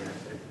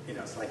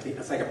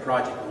 It's like a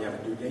project when you have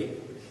a due date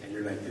and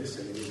you're like this,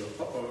 and then you go,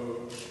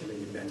 uh-oh, and then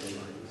you bend your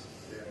lines.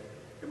 Yeah,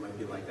 it might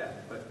be like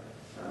that. But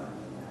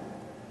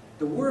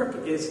the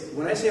work is,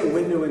 when I say a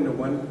window into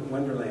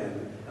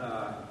Wonderland,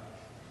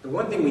 the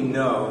one thing we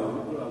know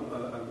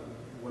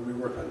when we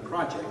work on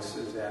projects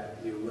is that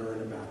you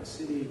learn about a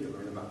city, you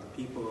learn about the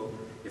people.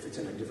 If it's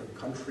in a different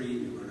country,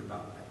 you learn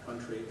about that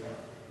country.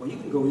 Well, you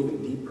can go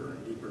even deeper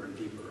and deeper and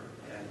deeper.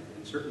 And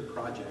in certain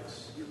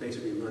projects, you're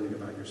basically learning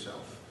about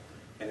yourself.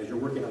 And as you're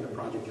working on the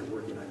project, you're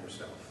working on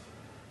yourself.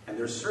 And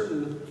there's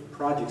certain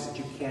projects that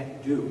you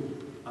can't do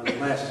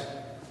unless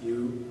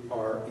you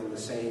are in the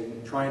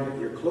same,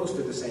 you're close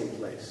to the same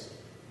place.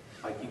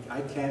 Like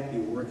I can't be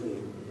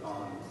working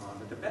on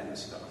the Tibetan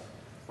stuff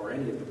or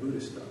any of the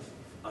Buddhist stuff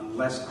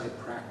unless I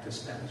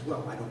practice that as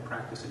well. I don't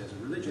practice it as a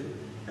religion.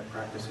 I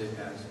practice it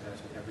as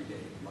an everyday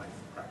life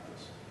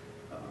practice.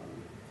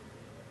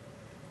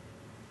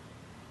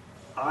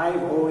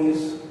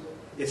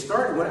 It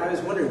started when I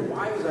was wondering,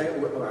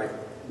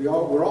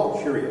 we're all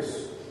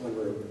curious when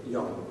we're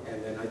young,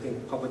 and then I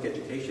think public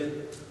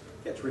education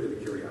gets rid of the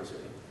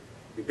curiosity.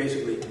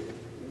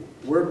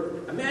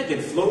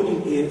 Imagine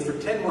floating in for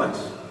 10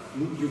 months.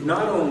 You've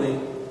not only,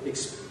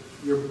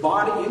 your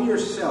body in your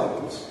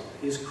cells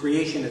is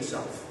creation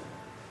itself.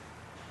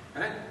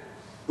 Right?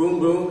 Boom,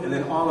 boom, and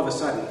then all of a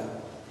sudden,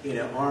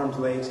 arms,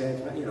 legs,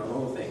 heads, the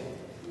whole thing.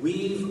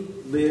 We've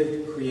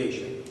lived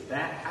creation.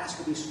 That has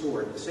to be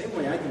stored. The same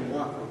way I can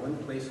walk from one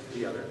place to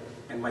the other,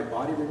 and my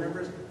body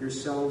remembers, your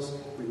cells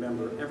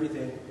remember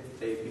everything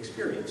they've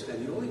experienced.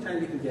 And the only time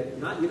you can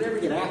you never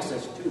get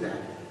access to that,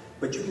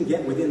 but you can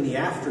get within the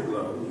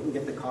afterglow, you can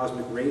get the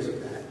cosmic rays of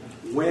that,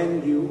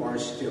 when you are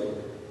still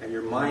and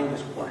your mind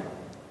is quiet.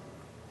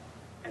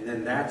 And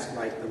then that's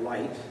like the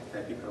light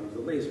that becomes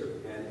the laser.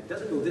 And it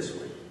doesn't go this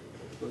way,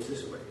 it goes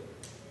this way.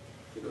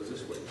 It goes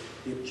this way.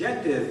 The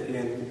objective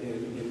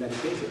in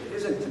meditation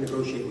isn't to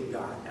negotiate with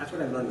God. That's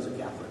what I learned as a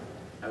Catholic.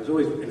 I was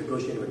always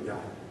negotiating with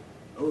God.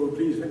 Oh,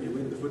 please let me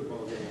win the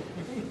football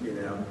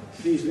game.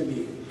 Please let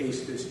me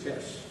ace this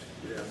test.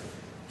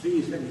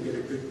 Please let me get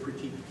a good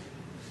critique.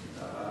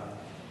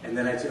 And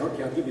then I'd say,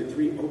 okay, I'll give you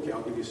 3. Okay,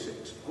 I'll give you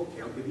 6.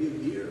 Okay, I'll give you a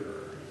year.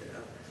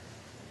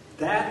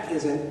 That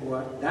isn't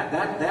what, that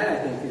I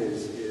think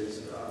is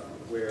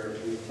where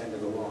we tend to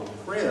go wrong.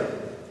 Prayer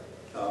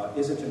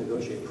isn't to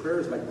negotiate. Prayer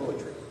is like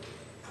poetry.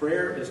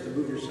 Prayer is to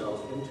move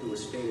yourself into a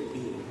state of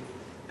being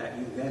that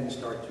you then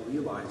start to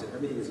realize that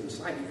everything is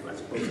inside you as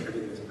opposed to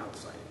everything is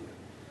outside of you.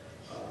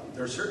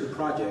 There are certain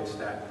projects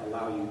that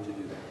allow you to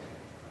do that.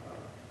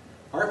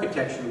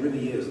 Architecture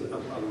really is a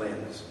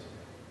lens,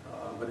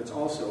 but it's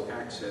also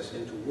access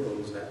into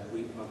worlds that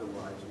we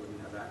otherwise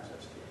wouldn't have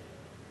access to.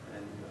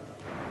 And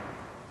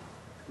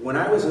when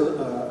I was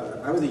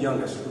the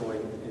youngest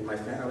growing in my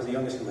family, I was the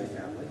youngest in my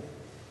family.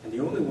 And the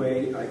only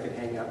way I could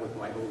hang out with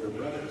my older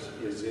brothers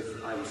is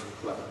if I was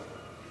clever.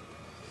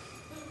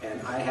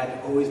 And I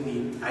had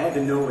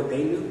to know what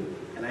they knew,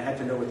 and I had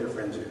to know what their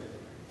friends knew,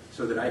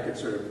 so that I could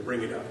sort of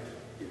bring it up,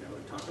 and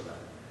talk about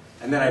it.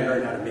 And then I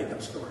learned how to make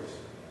up stories,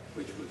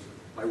 which was,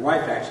 my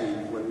wife actually,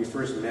 when we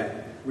first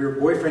met, we were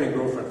boyfriend and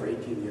girlfriend for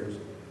 18 years.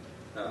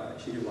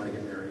 She didn't want to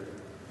get married.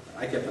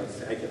 I kept on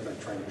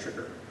trying to trick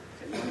her. I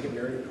said, you want to get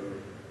married? No.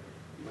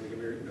 You want to get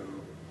married? No.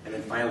 And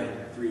then finally,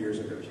 3 years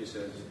ago,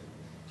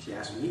 she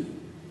asked me,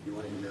 you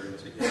want to get married? I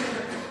said, yes.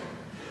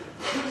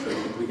 So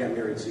we got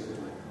married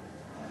secretly.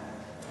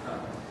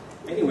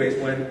 Anyways,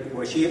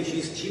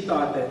 she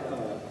thought that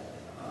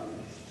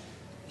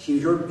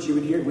she'd go on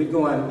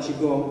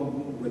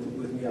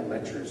with me on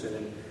lectures, and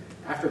then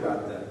after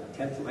about the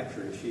 10th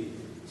lecture, she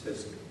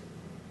says,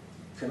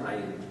 can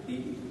I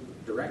be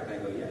direct?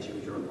 And I go, yeah. She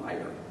goes, you're a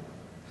liar.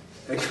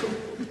 I go,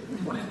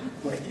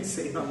 why do you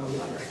say I'm a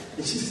liar?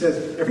 And she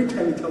says, every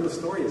time you tell the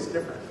story, it's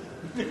different.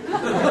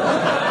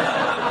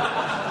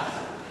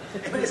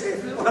 And I say,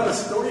 well, a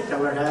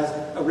storyteller has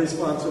a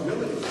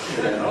responsibility,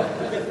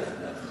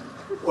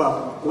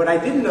 Well, what I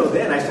didn't know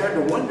then, I started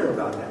to wonder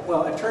about that.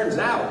 Well, it turns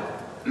out,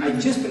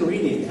 I've just been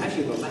reading,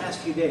 actually the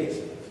last few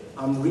days,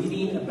 I'm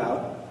reading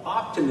about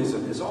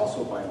optimism is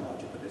also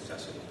biological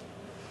necessity.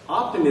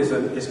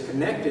 Optimism is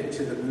connected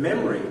to the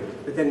memory,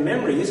 but then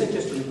memory isn't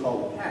just to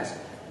recall the past.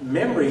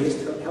 Memory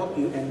is to help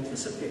you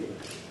anticipate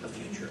the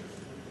future.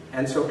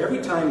 And so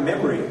every time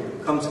memory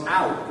comes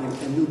out in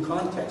a new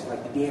context,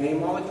 like the DNA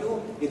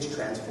molecule, it's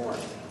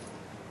transformed.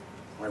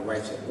 My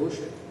wife said,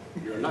 bullshit,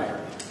 you're a liar.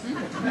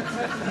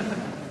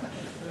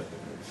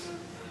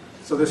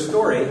 So the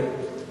story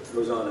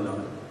goes on and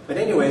on. But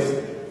anyways,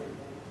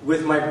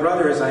 with my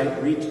brothers, I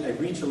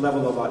reached a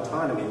level of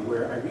autonomy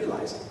where I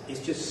realized it's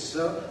just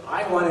so,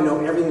 I want to know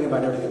everything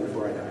about everything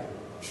before I die.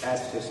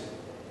 That's just,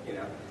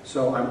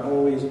 so I'm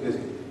always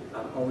busy.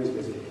 I'm always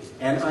busy.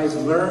 And I've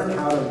learned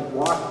how to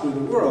walk through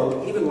the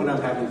world, even when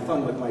I'm having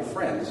fun with my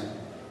friends,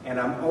 and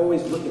I'm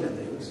always looking at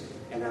things,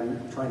 and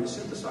I'm trying to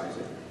synthesize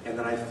it, and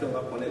then I fill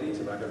up one of these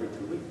about every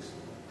 2 weeks.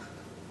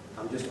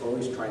 I'm just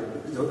always trying to,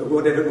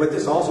 what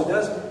this also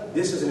does,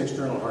 this is an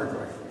external hard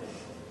drive for me.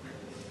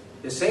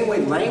 The same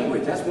way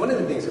language, that's one of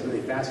the things that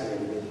really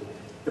fascinated me.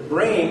 The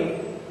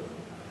brain,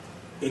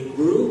 it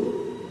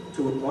grew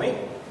to a point,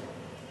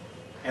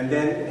 and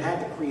then it had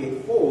to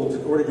create folds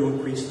in order to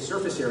increase the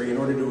surface area, in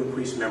order to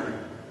increase memory.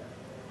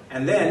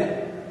 And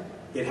then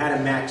it had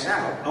to max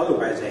out,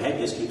 otherwise the head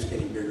just keeps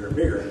getting bigger and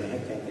bigger, and the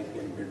head can't keep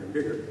getting bigger and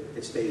bigger.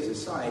 It stays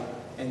inside,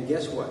 and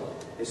guess what?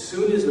 As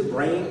soon as the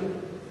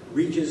brain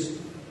reaches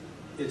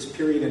its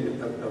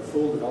period of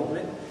full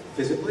development,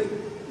 physically,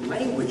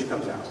 language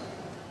comes out.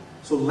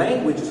 So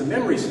language is a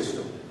memory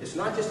system. It's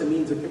not just a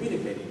means of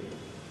communicating.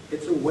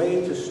 It's a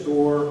way to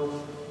store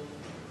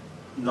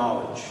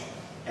knowledge.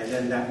 And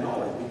then that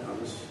knowledge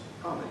becomes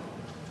common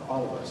to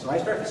all of us. So I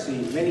start to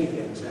see many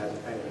things as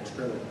kind of an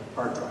external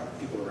hard drive,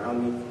 people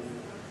around me.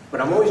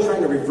 But I'm always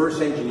trying to reverse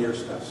engineer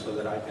stuff so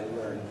that I can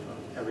learn from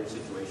every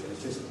situation.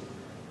 It's just,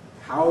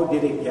 how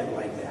did it get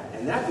like that?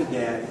 And that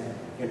began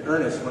in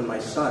earnest when my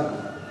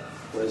son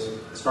was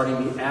starting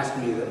to ask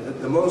me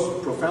the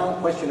most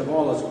profound question of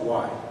all is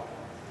why?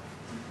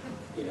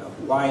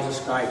 Why is the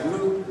sky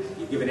blue?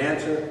 You give an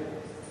answer.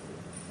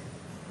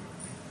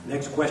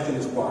 Next question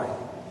is why?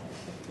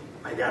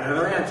 I got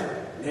another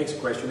answer. Next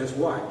question is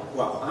why?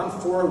 Well, I'm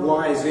 4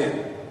 whys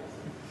in.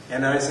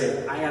 And I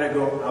say, I gotta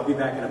go, I'll be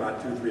back in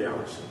about 2-3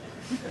 hours.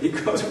 He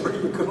goes, where are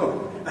you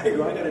going? I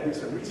go, I gotta do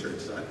some research,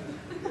 son.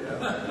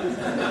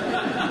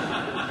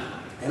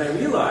 And I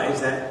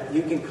realized that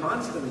you can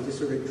constantly just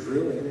sort of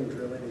drill in and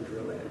drill in and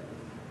drill in.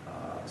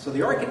 So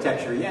the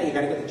architecture, yeah, you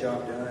got to get the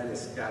job done.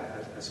 It's got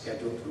a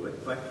schedule to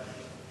it, but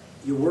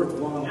you work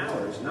long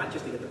hours, not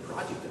just to get the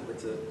project done, but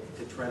to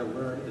try to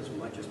learn as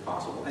much as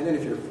possible. And then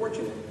if you're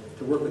fortunate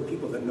to work with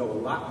people that know a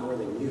lot more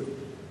than you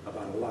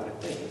about a lot of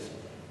things,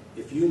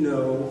 if you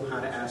know how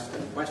to ask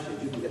them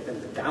questions, you can get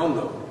them to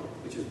download,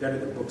 which is better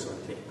than books on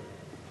tape.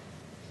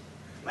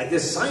 Like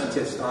this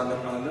scientist on the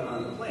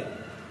plane.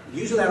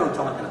 Usually I don't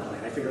talk on a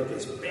plane. I figure, okay,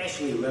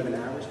 especially 11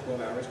 hours,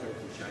 12 hours going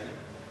from China.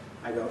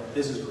 I go,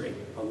 this is great,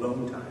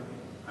 alone time.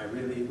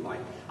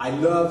 I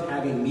love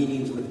having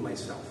meetings with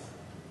myself.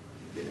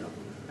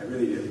 I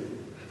really do.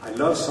 I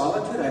love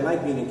solitude. I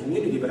like being in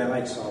community, but I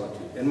like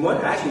solitude. And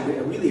actually,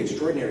 a really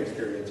extraordinary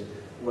experience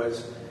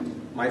was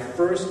my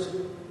first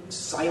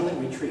silent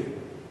retreat.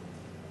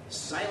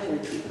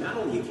 Silent retreat. Not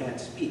only you can't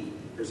speak,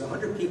 there's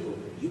 100 people.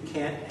 You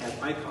can't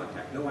have eye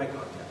contact, no eye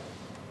contact.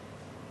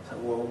 So,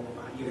 well,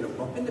 you're going to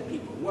bump into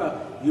people.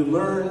 Well, you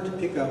learn to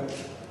pick up,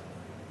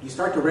 you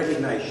start to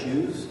recognize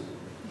shoes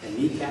and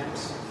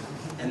kneecaps,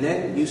 and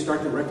then you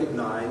start to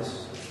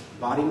recognize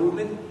body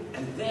movement,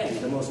 and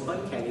then the most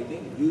uncanny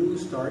thing, you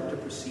start to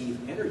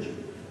perceive energy.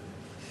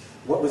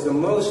 What was the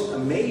most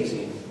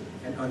amazing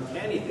and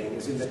uncanny thing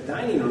is in the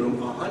dining room,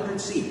 100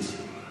 seats.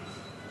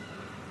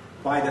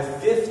 By the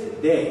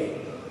 5th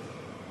day,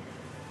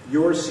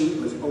 your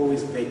seat was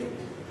always vacant.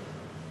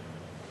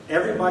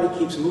 Everybody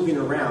keeps moving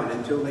around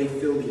until they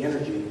feel the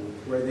energy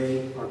where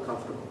they are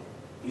comfortable.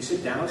 You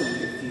sit down and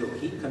you can feel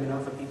heat coming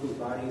off of people's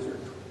bodies or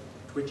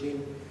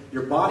twitching.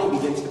 Your body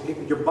begins to pick.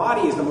 Your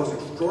body is the most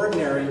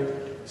extraordinary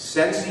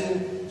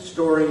sensing,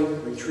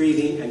 storing,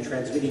 retrieving, and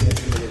transmitting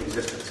instrument in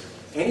existence.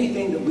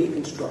 Anything that we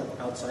construct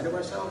outside of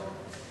ourselves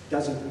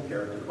doesn't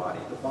compare to the body.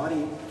 The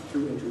body,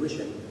 through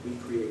intuition, we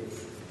create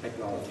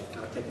technology.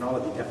 Now,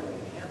 technology definitely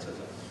enhances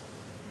us.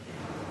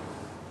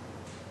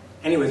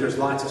 Anyways, there's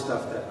lots of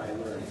stuff that I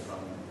learned from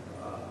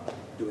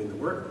doing the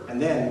work.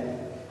 And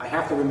then I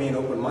have to remain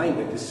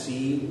open-minded to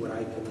see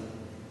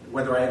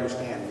whether I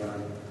understand what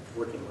I'm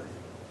working with.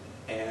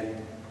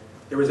 And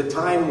there was a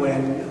time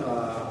when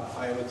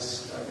I would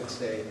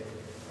say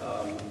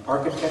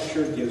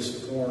architecture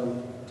gives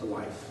form to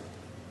life.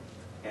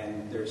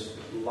 And there's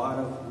a lot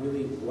of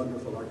really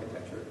wonderful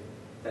architecture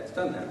that's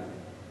done that.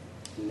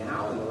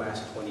 Now, in the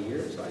last 20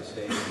 years, I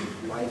say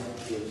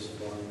life gives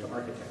form to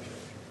architecture.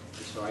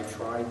 So I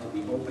try to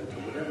be open to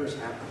whatever's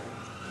happening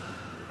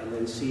and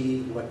then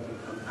see what can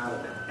come out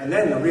of it. And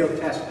then the real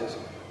test is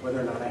whether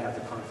or not I have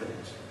the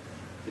confidence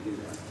to do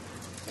that.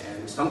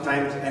 And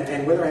sometimes,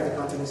 and whether I have the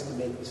confidence to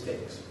make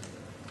mistakes.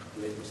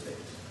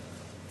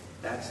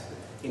 That's,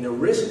 in a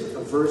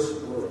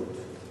risk-averse world,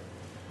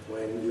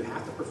 when you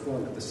have to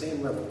perform at the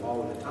same level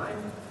all of the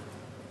time,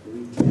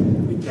 we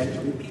tend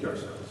to repeat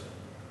ourselves.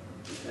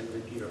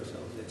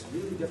 It's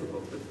really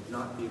difficult to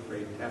not be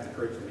afraid, to have the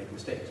courage to make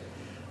mistakes.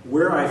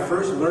 Where I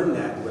first learned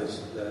that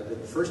was the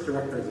first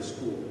director of the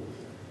school,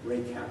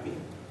 Ray Cappy.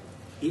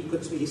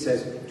 He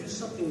says, do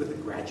something with the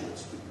graduate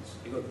students.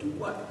 You go, do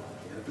what?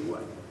 Do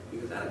what? He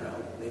goes, I don't know,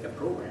 make a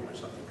program or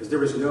something. Because there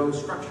was no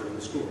structure in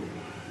the school.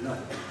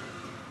 None.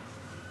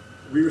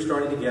 we were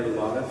starting to get a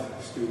lot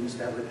of students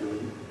that were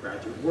doing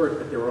graduate work,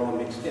 but they were all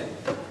mixed in.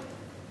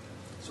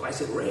 So I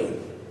said, Ray,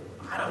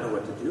 I don't know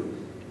what to do.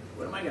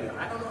 What am I going to do?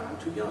 I don't know. I'm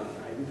too young.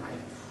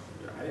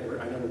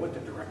 I never went to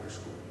director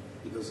school.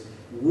 He goes,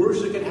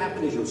 worst that can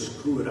happen is you'll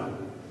screw it up.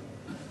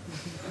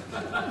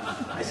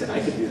 I said,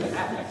 I could do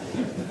that.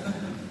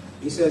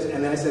 He says,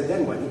 and then I said,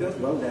 then what? He goes,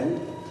 well,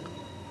 then,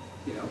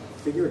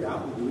 figure it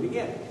out and do it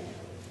again.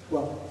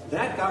 Well,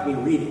 that got me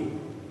reading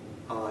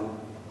on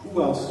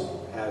who else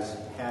has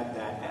had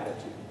that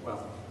attitude.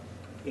 Well,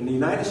 in the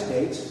United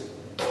States,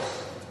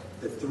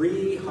 the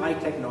 3 high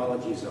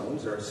technology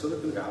zones are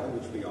Silicon Valley,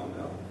 which we all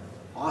know,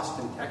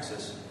 Austin,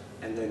 Texas,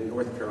 and then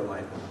North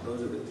Carolina.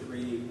 Those are the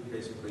 3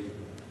 basically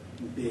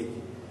big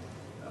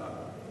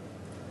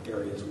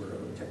areas where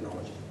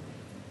technology.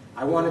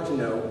 I wanted to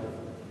know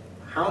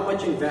how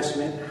much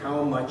investment,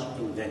 how much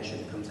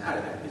invention comes out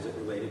of that. Is it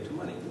related to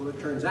money? Well, it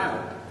turns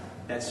out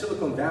that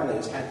Silicon Valley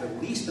has had the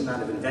least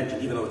amount of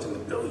invention, even though it's in the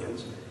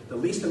billions, the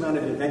least amount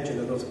of invention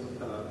of those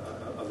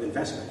of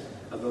investment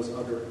of those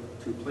other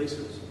 2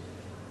 places.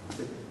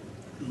 The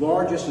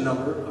largest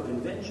number of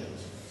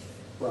inventions.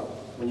 Well,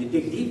 when you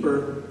dig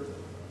deeper,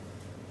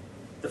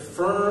 the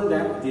firm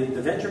that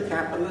the venture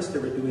capitalists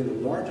that were doing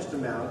the largest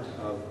amount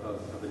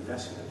of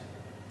investment,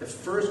 the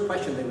first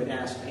question they would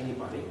ask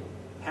anybody,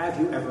 have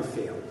you ever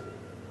failed?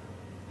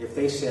 If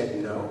they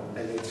said no,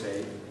 then they'd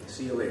say,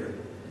 see you later.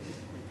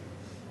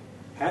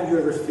 Have you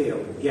ever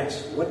failed?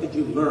 Yes. What did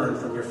you learn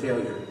from your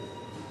failure?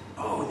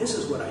 Oh, this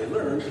is what I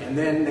learned. And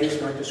then they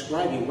start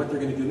describing what they're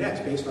going to do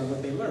next based on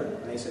what they learned.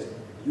 And they said,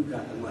 you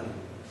got the money.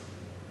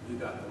 You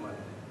got the money.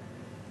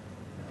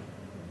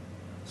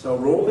 So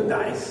roll the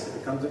dice. If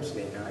it comes up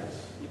snake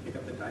eyes, you pick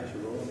up the dice, you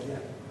roll them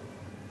again.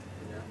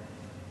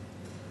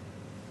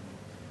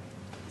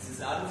 Is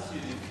this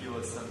attitude you feel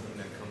is something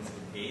that comes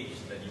with age,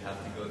 that you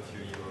have to go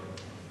through your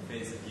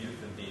phase of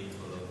youth and being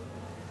full of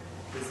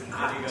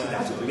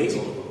that's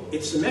amazing.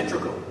 It's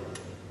symmetrical.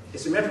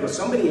 It's symmetrical.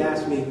 Somebody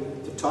asked me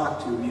to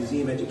talk to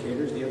museum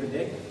educators the other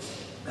day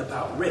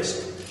about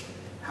risk.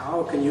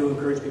 How can you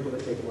encourage people to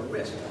take more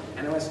risk?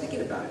 And I was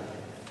thinking about it.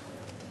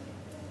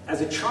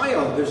 As a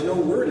child, there's no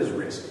word as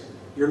risk.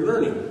 You're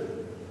learning.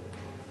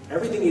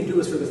 Everything you do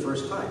is for the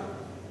first time.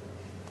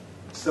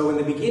 So in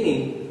the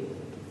beginning,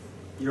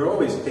 you're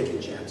always taking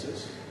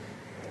chances,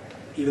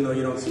 even though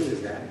you don't see it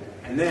as that.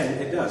 And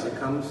then it does. It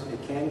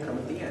can come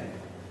at the end,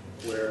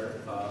 where,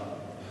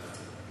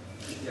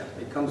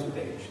 it comes with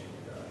age,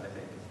 I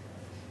think.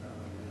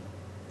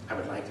 I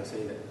would like to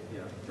say that,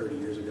 30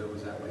 years ago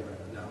was that way,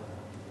 but no,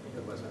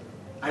 it wasn't.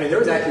 I mean, there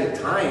was actually a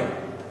time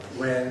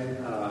when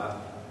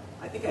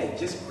I think I had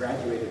just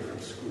graduated from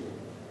school,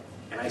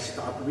 and I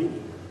stopped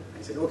reading.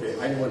 I said, okay,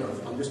 I know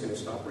enough. I'm just going to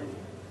stop reading,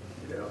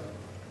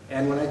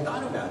 And when I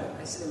thought about it,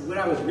 I said,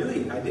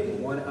 I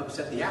didn't want to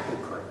upset the apple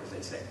cart, as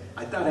they say.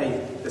 I thought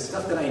the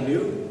stuff that I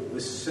knew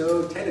was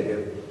so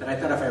tentative that I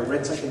thought if I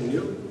read something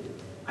new,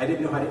 I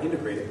didn't know how to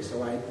integrate it,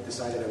 so I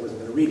decided I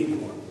wasn't going to read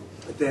anymore.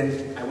 But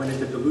then I went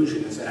into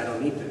delusion and said, I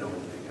don't need to know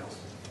anything else.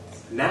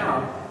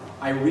 Now,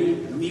 I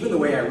read, even the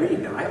way I read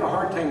now, I have a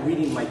hard time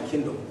reading my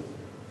Kindle,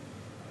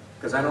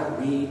 because I don't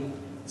read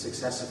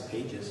successive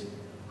pages.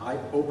 I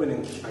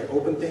open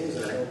things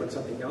and I open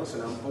something else,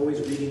 and I'm always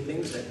reading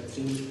things that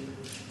seem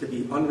to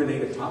be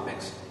unrelated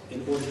topics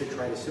in order to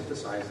try to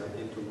synthesize them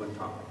into one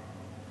topic,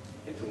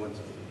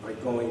 by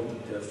going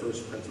to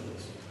first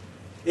principles.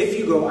 If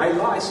you go,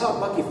 I saw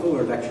Bucky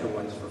Fuller lecture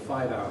once for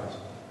 5 hours,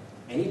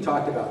 and he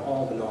talked about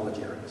all the knowledge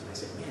areas. And I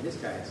said, man, this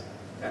guy's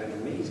got an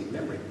amazing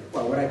memory.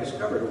 Well, what I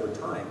discovered over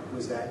time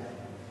was that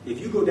if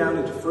you go down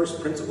into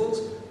first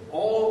principles,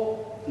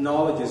 all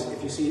knowledge is,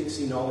 if you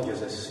see knowledge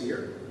as a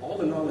sphere, all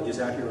the knowledge is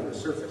out here on the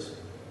surface.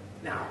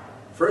 Now,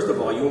 first of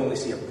all, you only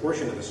see a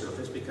portion of the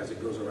surface because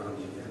it goes around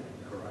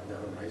the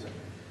horizon.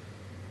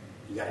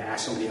 You got to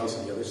ask somebody else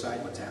on the other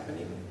side what's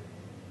happening.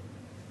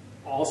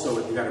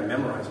 Also, you got to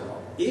memorize it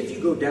all. If you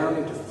go down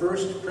into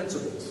first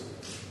principles,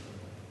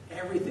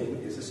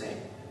 everything is the same.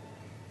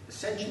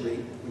 Essentially,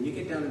 when you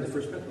get down in the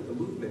first principle, the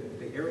movement,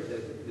 the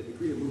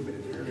degree of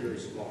movement is very, very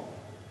small.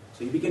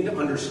 So you begin to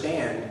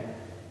understand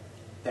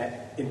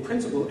that in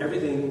principle,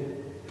 everything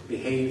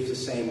behaves the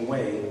same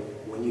way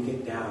when you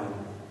get down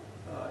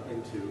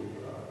into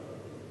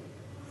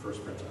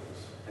first principles.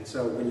 And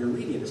so when you're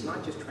reading, it's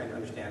not just trying to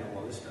understand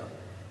all this stuff.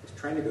 It's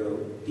trying to go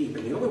deep.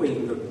 And the only way you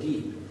can go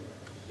deep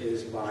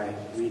is by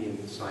reading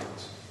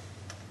science,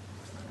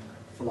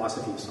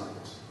 philosophy of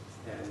science.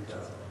 And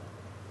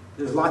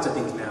there's lots of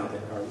things now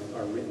that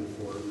are written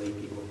for lay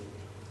people.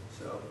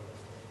 So,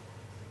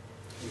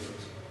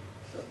 anyways,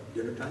 so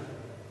dinner time?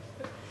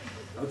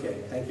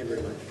 Okay, thank you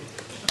very much.